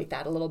regulate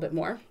that a little bit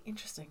more.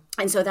 Interesting.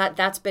 And so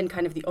that's been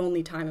kind of the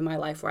only time in my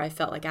life where I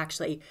felt like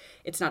actually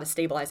it's not a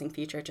stabilizing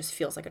feature. It just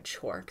feels like a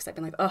chore, because I've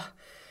been like, oh.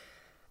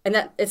 And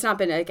that it's not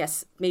been, I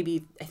guess,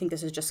 maybe I think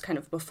this is just kind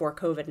of before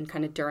COVID and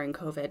kind of during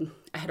COVID.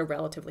 I had a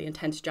relatively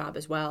intense job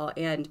as well.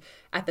 And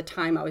at the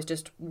time I was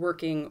just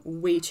working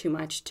way too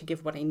much to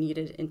give what I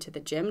needed into the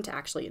gym to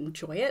actually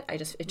enjoy it.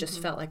 It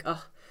just felt like,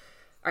 oh,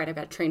 all right, I've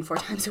got to train 4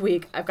 times a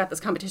week. I've got this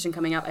competition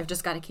coming up. I've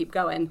just got to keep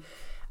going.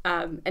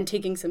 And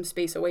taking some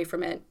space away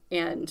from it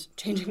and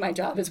changing my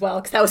job as well,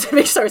 because that was a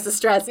big source of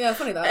stress. Yeah,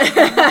 funny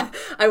that.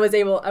 I was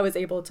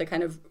able to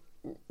kind of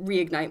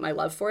reignite my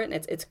love for it,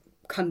 and it's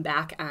come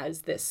back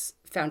as this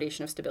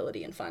foundation of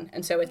stability and fun.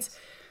 And so it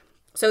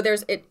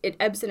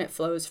ebbs and it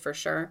flows for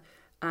sure.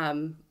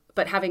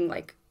 But having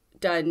like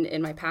done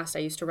in my past, I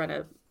used to run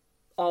a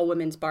all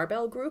women's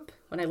barbell group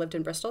when I lived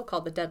in Bristol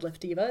called the Deadlift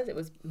Divas. It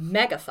was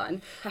mega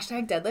fun.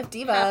 Hashtag Deadlift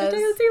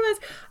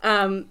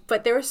Divas.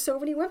 But there were so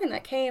many women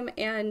that came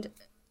and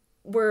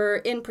were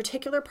in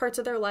particular parts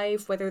of their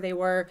life, whether they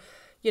were,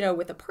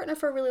 with a partner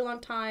for a really long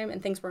time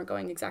and things weren't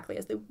going exactly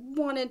as they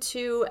wanted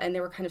to, and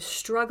they were kind of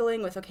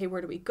struggling with, okay,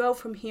 where do we go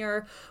from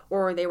here?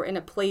 Or they were in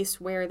a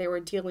place where they were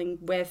dealing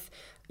with,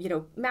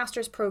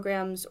 master's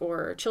programs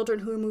or children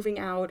who were moving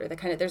out, or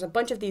there's a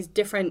bunch of these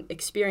different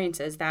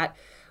experiences that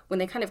when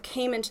they kind of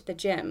came into the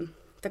gym,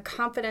 the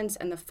confidence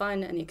and the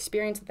fun and the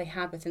experience that they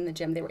had within the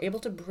gym, they were able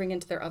to bring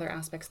into their other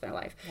aspects of their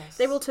life. Yes.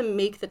 They were able to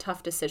make the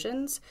tough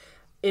decisions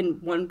in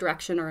one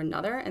direction or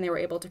another, and they were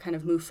able to kind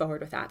of move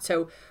forward with that.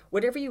 So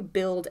whatever you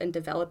build and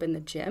develop in the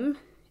gym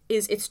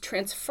it's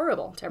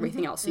transferable to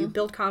everything else. So you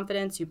build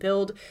confidence, you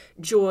build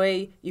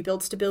joy, you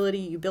build stability,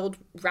 you build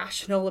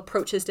rational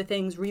approaches to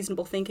things,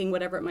 reasonable thinking,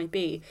 whatever it might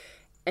be.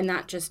 And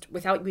that just,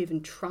 without you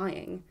even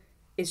trying,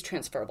 is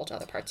transferable to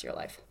other parts of your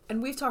life.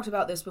 And we've talked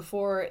about this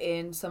before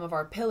in some of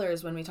our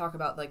pillars when we talk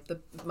about like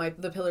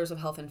the pillars of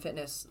health and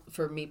fitness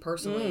for me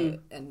personally,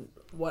 and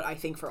what I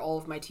think for all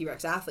of my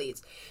T-Rex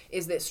athletes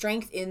is that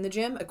strength in the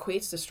gym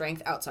equates to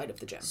strength outside of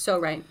the gym. So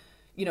right.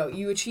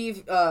 You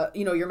achieve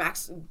your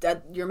max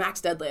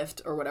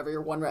deadlift or whatever,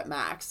 your 1 rep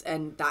max,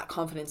 and that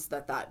confidence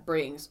that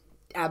brings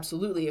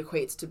absolutely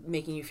equates to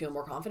making you feel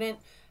more confident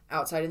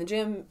outside in the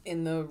gym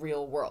in the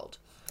real world.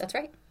 That's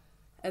right.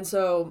 And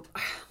so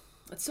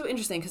it's so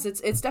interesting because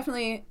it's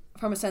definitely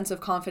from a sense of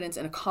confidence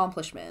and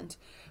accomplishment,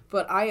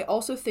 but I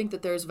also think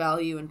that there's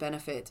value and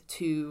benefit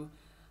to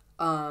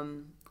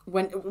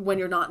when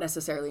you're not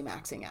necessarily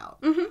maxing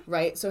out,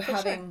 right? So for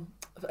having,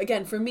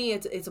 again, for me,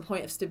 it's a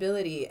point of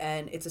stability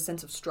and it's a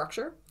sense of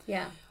structure.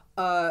 Yeah.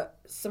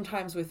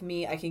 Sometimes with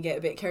me, I can get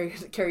a bit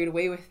carried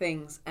away with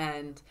things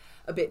and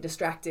a bit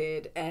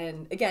distracted.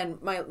 And again,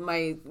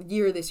 my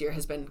year this year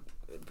has been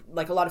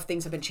like a lot of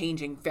things have been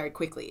changing very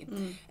quickly.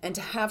 And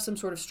to have some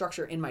sort of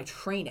structure in my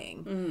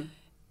training,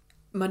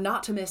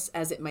 monotonous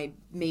as it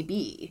may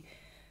be,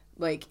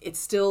 like it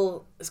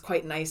still is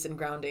quite nice and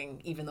grounding,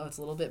 even though it's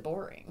a little bit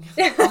boring.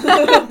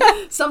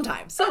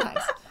 Sometimes.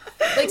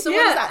 Like, so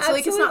what is that? So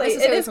like, it's not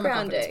necessarily from a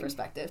confidence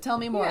perspective. Tell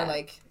me more,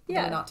 the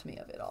monotony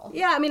of it all.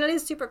 Yeah, I mean, it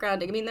is super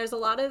grounding. I mean, there's a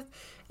lot of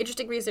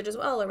interesting research as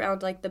well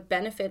around like the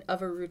benefit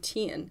of a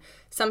routine.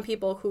 Some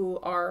people who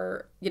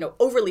are,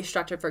 overly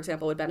structured, for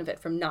example, would benefit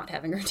from not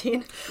having a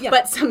routine. Yeah.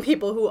 But some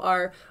people who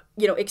are,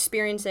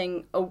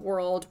 experiencing a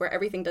world where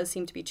everything does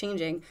seem to be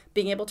changing,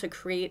 being able to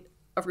create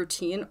a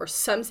routine or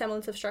some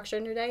semblance of structure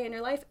in your day, in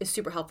your life, is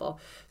super helpful.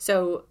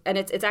 So, and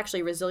it's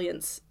actually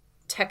resilience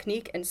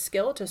technique and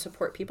skill to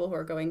support people who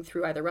are going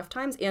through either rough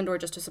times and or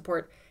just to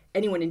support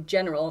anyone in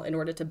general in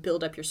order to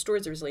build up your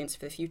stores of resilience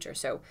for the future.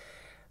 So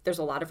there's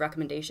a lot of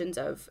recommendations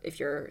of if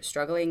you're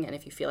struggling and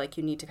if you feel like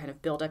you need to kind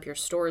of build up your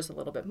stores a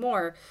little bit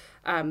more,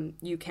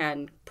 you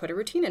can put a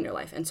routine in your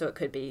life. And so it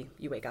could be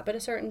you wake up at a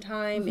certain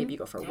time, maybe you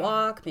go for a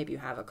walk, maybe you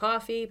have a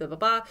coffee, blah, blah,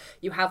 blah.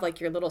 You have like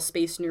your little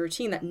space in your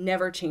routine that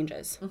never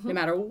changes. No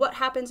matter what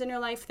happens in your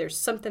life, there's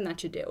something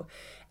that you do.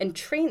 And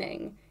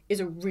training is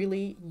a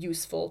really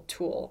useful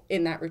tool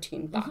in that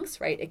routine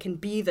box, right? It can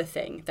be the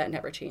thing that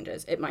never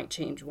changes. It might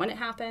change when it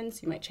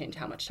happens. You might change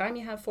how much time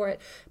you have for it.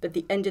 But at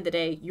the end of the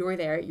day, you're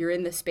there. You're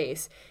in the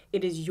space.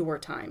 It is your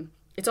time.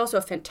 It's also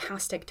a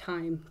fantastic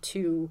time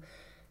to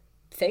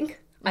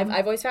think. I've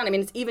always found,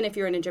 it's even if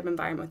you're in a gym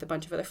environment with a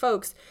bunch of other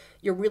folks,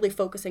 you're really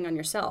focusing on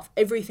yourself.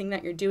 Everything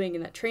that you're doing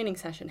in that training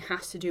session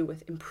has to do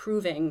with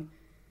improving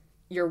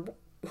your,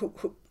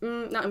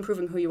 not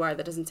improving who you are,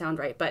 that doesn't sound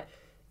right, but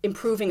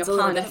improving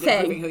upon a thing.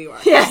 Improving who you are.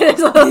 Yeah,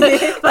 it's a little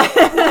bit,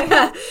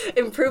 but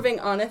improving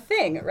on a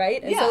thing,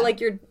 right? And so like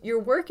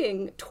you're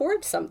working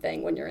towards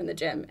something when you're in the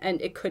gym,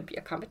 and it could be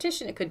a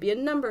competition, it could be a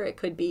number, it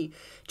could be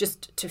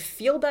just to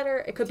feel better,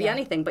 it could be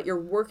anything, but you're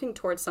working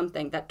towards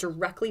something that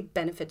directly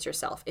benefits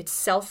yourself. It's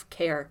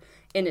self-care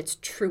in its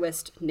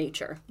truest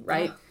nature,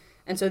 right? Yeah.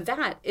 And so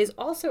that is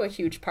also a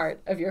huge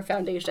part of your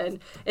foundation.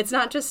 It's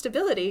not just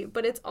stability,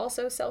 but it's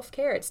also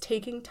self-care. It's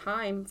taking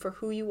time for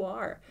who you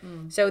are.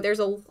 So there's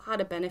a lot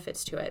of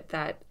benefits to it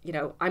that,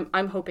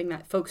 I'm hoping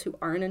that folks who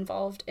aren't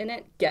involved in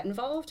it get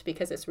involved,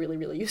 because it's really,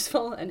 really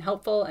useful and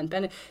helpful,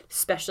 and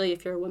especially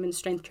if you're a woman,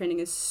 strength training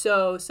is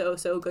so, so,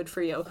 so good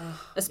for you.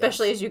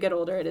 Especially as you get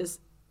older, it is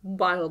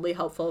wildly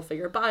helpful for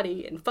your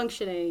body and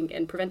functioning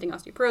and preventing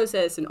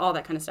osteoporosis and all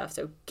that kind of stuff.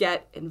 So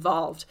get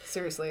involved.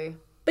 Seriously.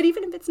 But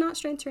even if it's not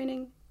strength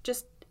training,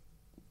 just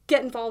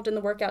get involved in the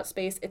workout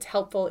space. It's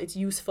helpful, it's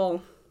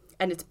useful,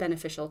 and it's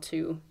beneficial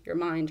to your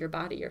mind, your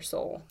body, your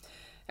soul,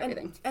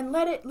 everything. And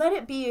let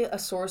it be a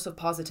source of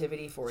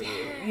positivity for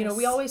you.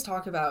 We always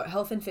talk about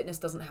health and fitness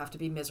doesn't have to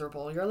be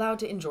miserable. You're allowed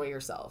to enjoy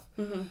yourself.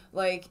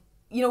 Like,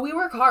 we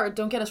work hard.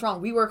 Don't get us wrong.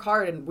 We work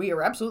hard, and we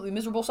are absolutely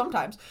miserable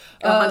sometimes.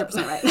 100%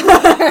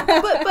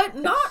 right. but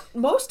not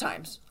most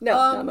times. No,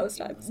 not most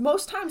times.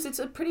 Most times it's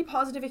a pretty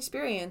positive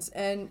experience,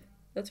 and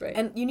that's right.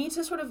 And you need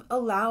to sort of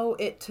allow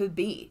it to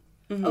be.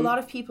 A lot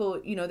of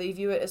people, they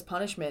view it as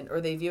punishment,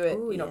 or they view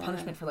it,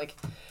 punishment for like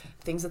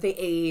things that they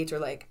ate, or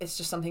like it's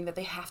just something that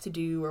they have to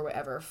do or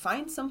whatever.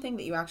 Find something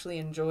that you actually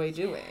enjoy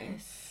doing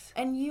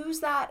and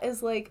use that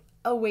as like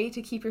a way to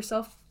keep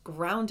yourself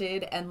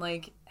grounded and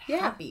like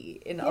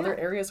happy in other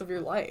areas of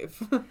your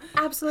life.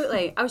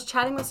 Absolutely. I was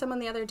chatting with someone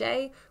the other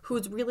day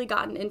who's really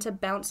gotten into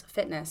bounce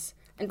fitness.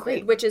 And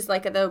Great. Which is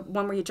like the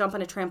one where you jump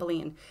on a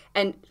trampoline.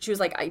 And she was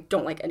like, I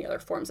don't like any other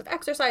forms of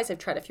exercise. I've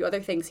tried a few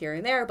other things here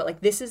and there, but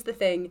like this is the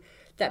thing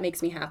that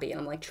makes me happy. And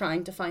I'm like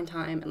trying to find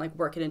time and like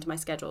work it into my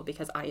schedule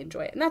because I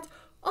enjoy it. And that's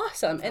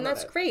awesome. And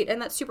that's great. And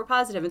that's super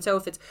positive. And so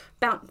if it's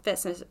bounce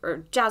fitness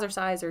or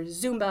jazzercise or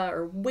Zumba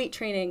or weight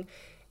training,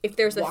 if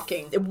there's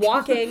walking,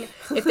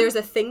 if there's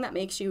a thing that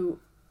makes you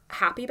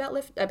happy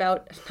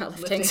about not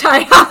lifting.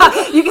 Sorry,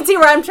 you can see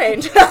where I'm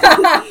trained.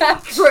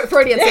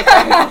 Freudian slip.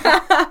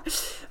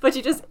 But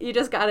you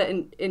just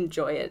gotta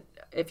enjoy it.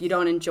 If you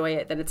don't enjoy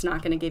it, then it's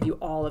not going to give you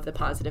all of the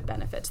positive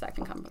benefits that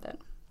can come with it.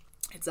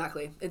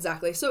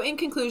 Exactly. So in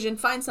conclusion,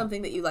 find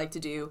something that you like to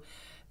do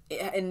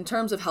in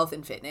terms of health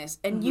and fitness,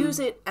 and use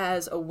it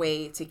as a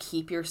way to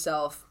keep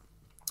yourself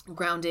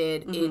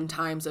grounded in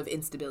times of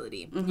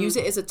instability. Use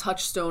it as a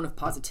touchstone of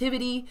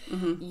positivity.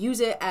 Use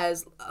it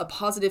as a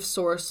positive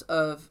source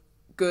of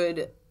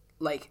good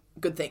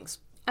things.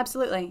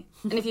 Absolutely.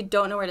 And if you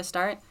don't know where to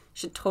start, you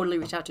should totally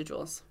reach out to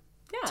Jules.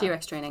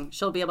 T-Rex training.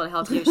 She'll be able to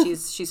help you.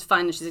 She's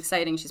fun. She's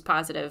exciting. She's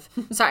positive.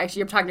 Sorry,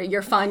 you're talking to.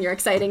 You're fun. You're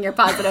exciting. You're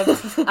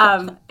positive.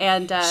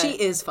 And she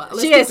is fun.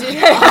 She is. She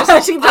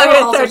can talk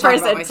in third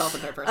person. About myself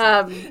in third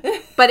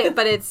person.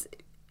 But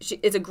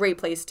it's a great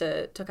place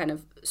to kind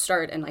of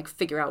start and like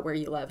figure out where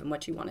you live and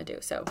what you want to do.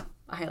 So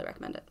I highly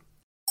recommend it.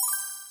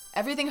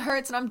 Everything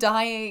hurts and I'm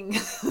dying.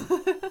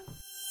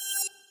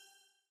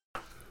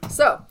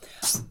 So,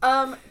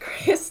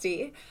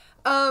 Christie,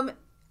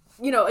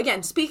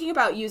 again, speaking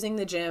about using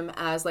the gym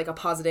as like a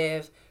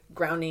positive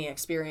grounding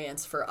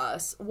experience for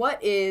us,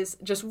 what is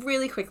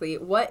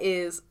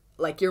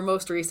like your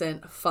most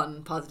recent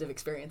fun, positive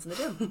experience in the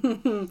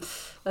gym?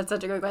 That's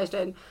such a good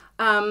question.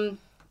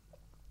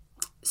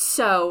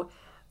 So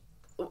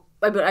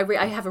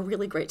I have a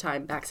really great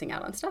time maxing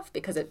out on stuff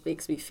because it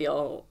makes me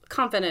feel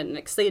confident and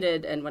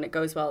excited, and when it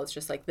goes well, it's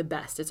just like the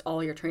best. It's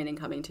all your training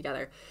coming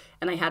together.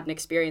 And I had an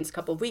experience a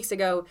couple of weeks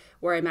ago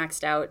where I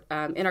maxed out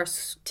in our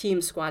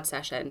team squat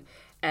session,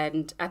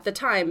 and at the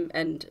time,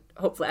 and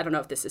hopefully, I don't know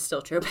if this is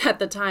still true, but at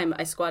the time,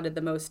 I squatted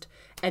the most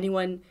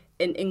anyone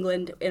in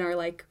England in our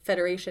like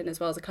federation, as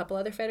well as a couple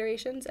other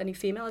federations, any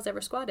female has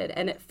ever squatted,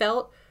 and it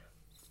felt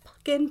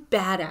fucking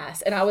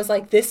badass. And I was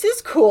like, this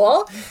is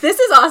cool. This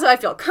is awesome. I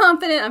feel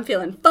confident. I'm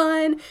feeling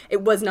fun.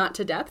 It was not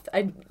to depth.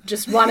 I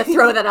just want to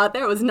throw that out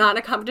there. It was not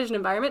a competition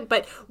environment.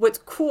 But what's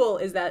cool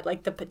is that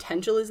like the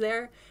potential is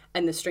there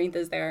and the strength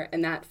is there.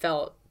 And that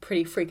felt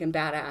pretty freaking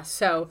badass.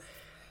 So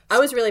I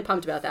was really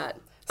pumped about that.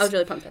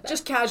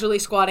 Just casually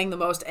squatting the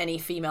most any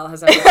female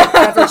has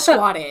ever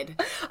squatted.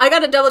 I got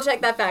to double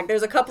check that fact.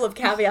 There's a couple of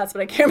caveats,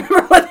 but I can't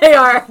remember what they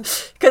are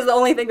because the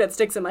only thing that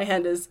sticks in my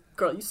head is,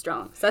 girl, you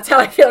strong. So that's how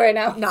I feel right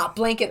now. Nah,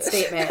 blanket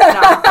statement. No,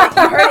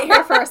 you heard it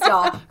here first,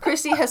 y'all.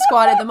 Christie has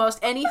squatted the most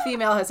any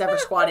female has ever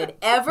squatted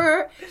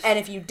ever. And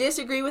if you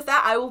disagree with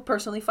that, I will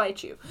personally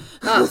fight you.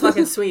 Oh,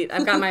 fucking sweet.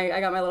 I got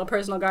my little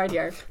personal guard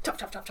here. Chop,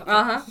 chop, chop, chop.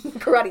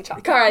 Karate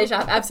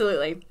chop,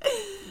 absolutely.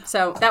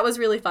 So that was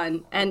really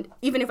fun. And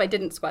even if I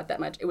didn't squat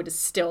that much, it would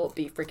still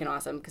be freaking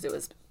awesome because it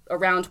was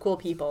around cool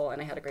people and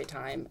I had a great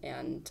time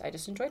and I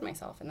just enjoyed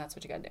myself, and that's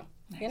what you gotta do.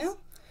 Nice. You know?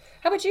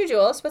 How about you,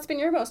 Jules? What's been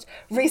your most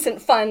recent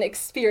fun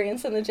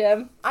experience in the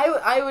gym?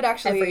 I would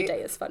actually... Every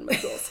day is fun with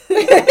Jules.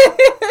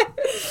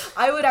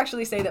 I would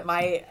actually say that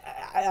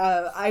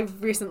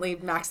I've recently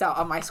maxed out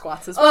on my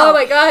squats as well. Oh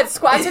my god,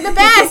 squats are the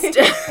best!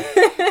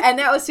 And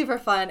that was super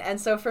fun. And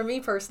so for me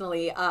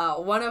personally,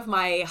 one of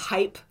my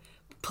hype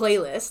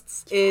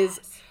playlists is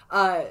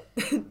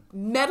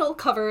metal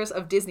covers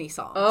of Disney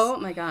songs. Oh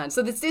my god.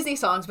 So it's Disney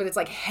songs, but it's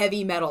like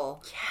heavy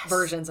metal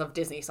versions of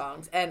Disney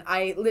songs. And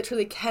I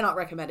literally cannot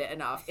recommend it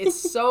enough.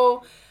 It's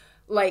so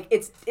like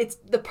it's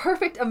the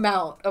perfect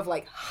amount of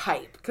like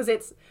hype because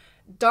it's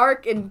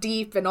dark and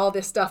deep and all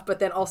this stuff, but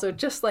then also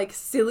just like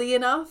silly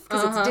enough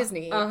because it's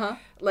Disney.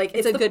 Like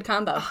it's a good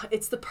combo.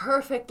 It's the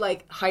perfect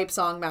like hype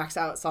song, max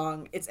out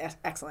song. It's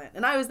excellent.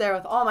 And I was there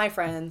with all my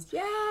friends.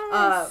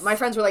 Yes. My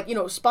friends were like,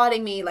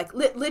 spotting me, like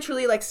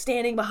literally like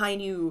standing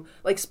behind you,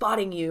 like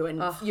spotting you,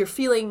 and you're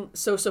feeling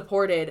so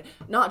supported,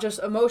 not just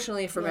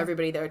emotionally from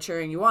everybody there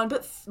cheering you on,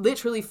 but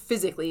literally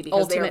physically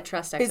because ultimate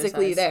trust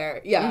physically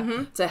exercise.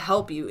 there, to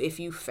help you if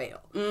you fail.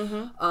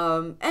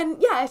 And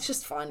yeah, it's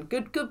just fun.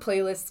 Good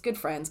playlists, good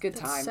friends, good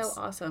times. So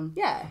awesome.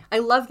 Yeah, I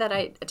love that.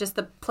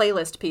 The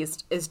playlist piece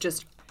is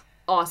just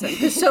awesome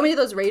because so many of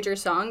those rager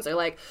songs are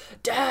like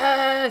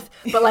death,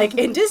 but like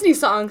in Disney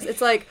songs it's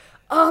like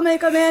I'll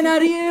make a man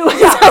out of you.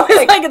 So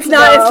it's like it's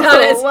not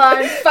as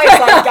one fights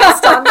like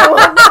Gaston. No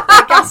one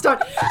like Gaston.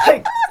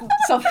 Like,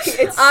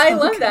 it's I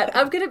love that.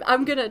 I'm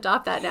gonna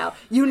adopt that now.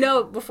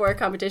 Before a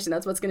competition,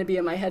 that's what's gonna be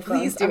in my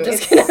headphones. Please do. I'm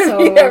just it's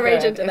gonna so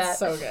rage into that. It's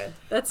so good.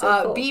 That's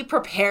so cool. Be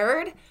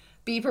prepared.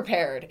 Be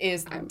prepared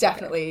is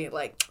definitely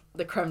like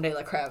the creme de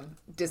la creme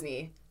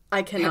Disney.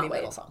 I cannot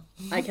wait. Song.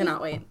 I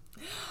cannot wait.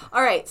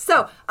 All right.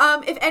 So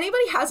if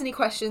anybody has any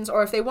questions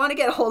or if they want to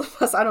get a hold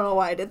of us, I don't know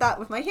why I did that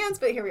with my hands,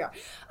 but here we are.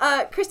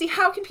 Christy,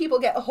 how can people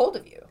get a hold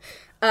of you?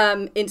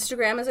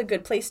 Instagram is a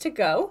good place to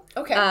go.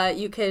 Okay.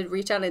 You could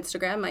reach out on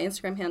Instagram. My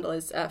Instagram handle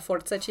is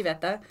Forza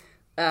Civetta.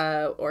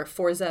 Or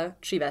Forza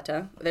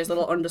Civetta. There's a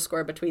little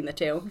underscore between the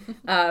two.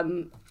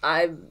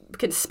 I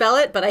can spell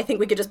it, but I think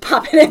we could just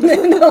pop it in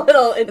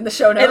the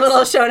show notes. In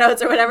little show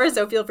notes or whatever,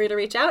 so feel free to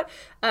reach out.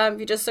 If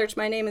you just search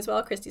my name as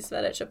well, Christie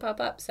Civetta, it should pop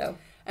up. So.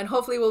 And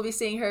hopefully we'll be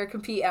seeing her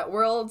compete at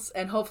Worlds,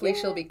 and hopefully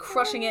she'll be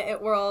crushing it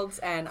at Worlds,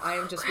 and I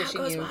am just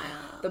wishing you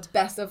the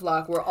best of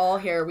luck. We're all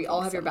here. We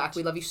all have your back.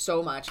 We love you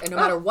so much. And no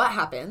matter what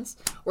happens,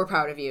 we're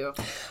proud of you.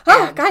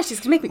 Oh, gosh,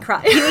 she's going to make me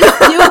cry.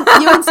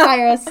 You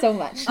inspire us so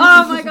much.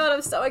 Oh, my God,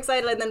 I'm so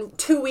excited. And then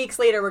 2 weeks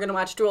later, we're going to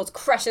watch Jules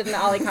crush it in the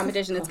Ollie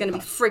competition. It's going to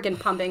be freaking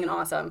pumping and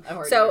awesome.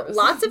 So nervous.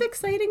 Lots of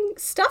exciting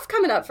stuff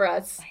coming up for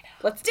us. I know.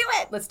 Let's do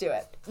it. Let's do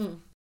it.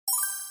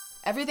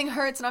 Everything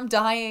hurts and I'm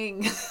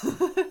dying.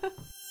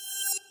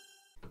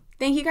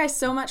 Thank you guys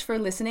so much for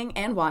listening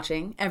and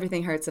watching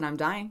Everything Hurts and I'm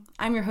Dying.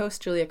 I'm your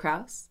host, Julia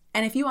Krause.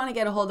 And if you want to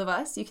get a hold of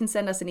us, you can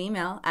send us an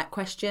email at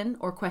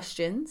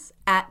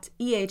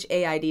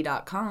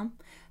questions@ehaid.com.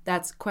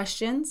 That's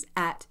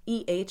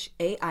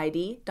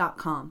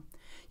questions@ehaid.com.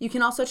 You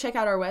can also check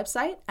out our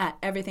website at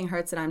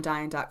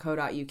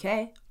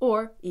everythinghurtsandimdying.co.uk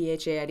or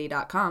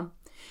ehaid.com.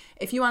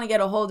 If you want to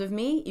get a hold of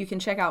me, you can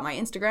check out my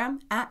Instagram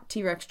at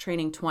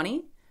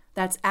TRexTraining20.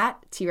 That's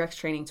at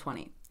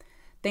TRexTraining20.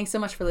 Thanks so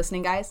much for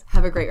listening, guys.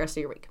 Have a great rest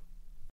of your week.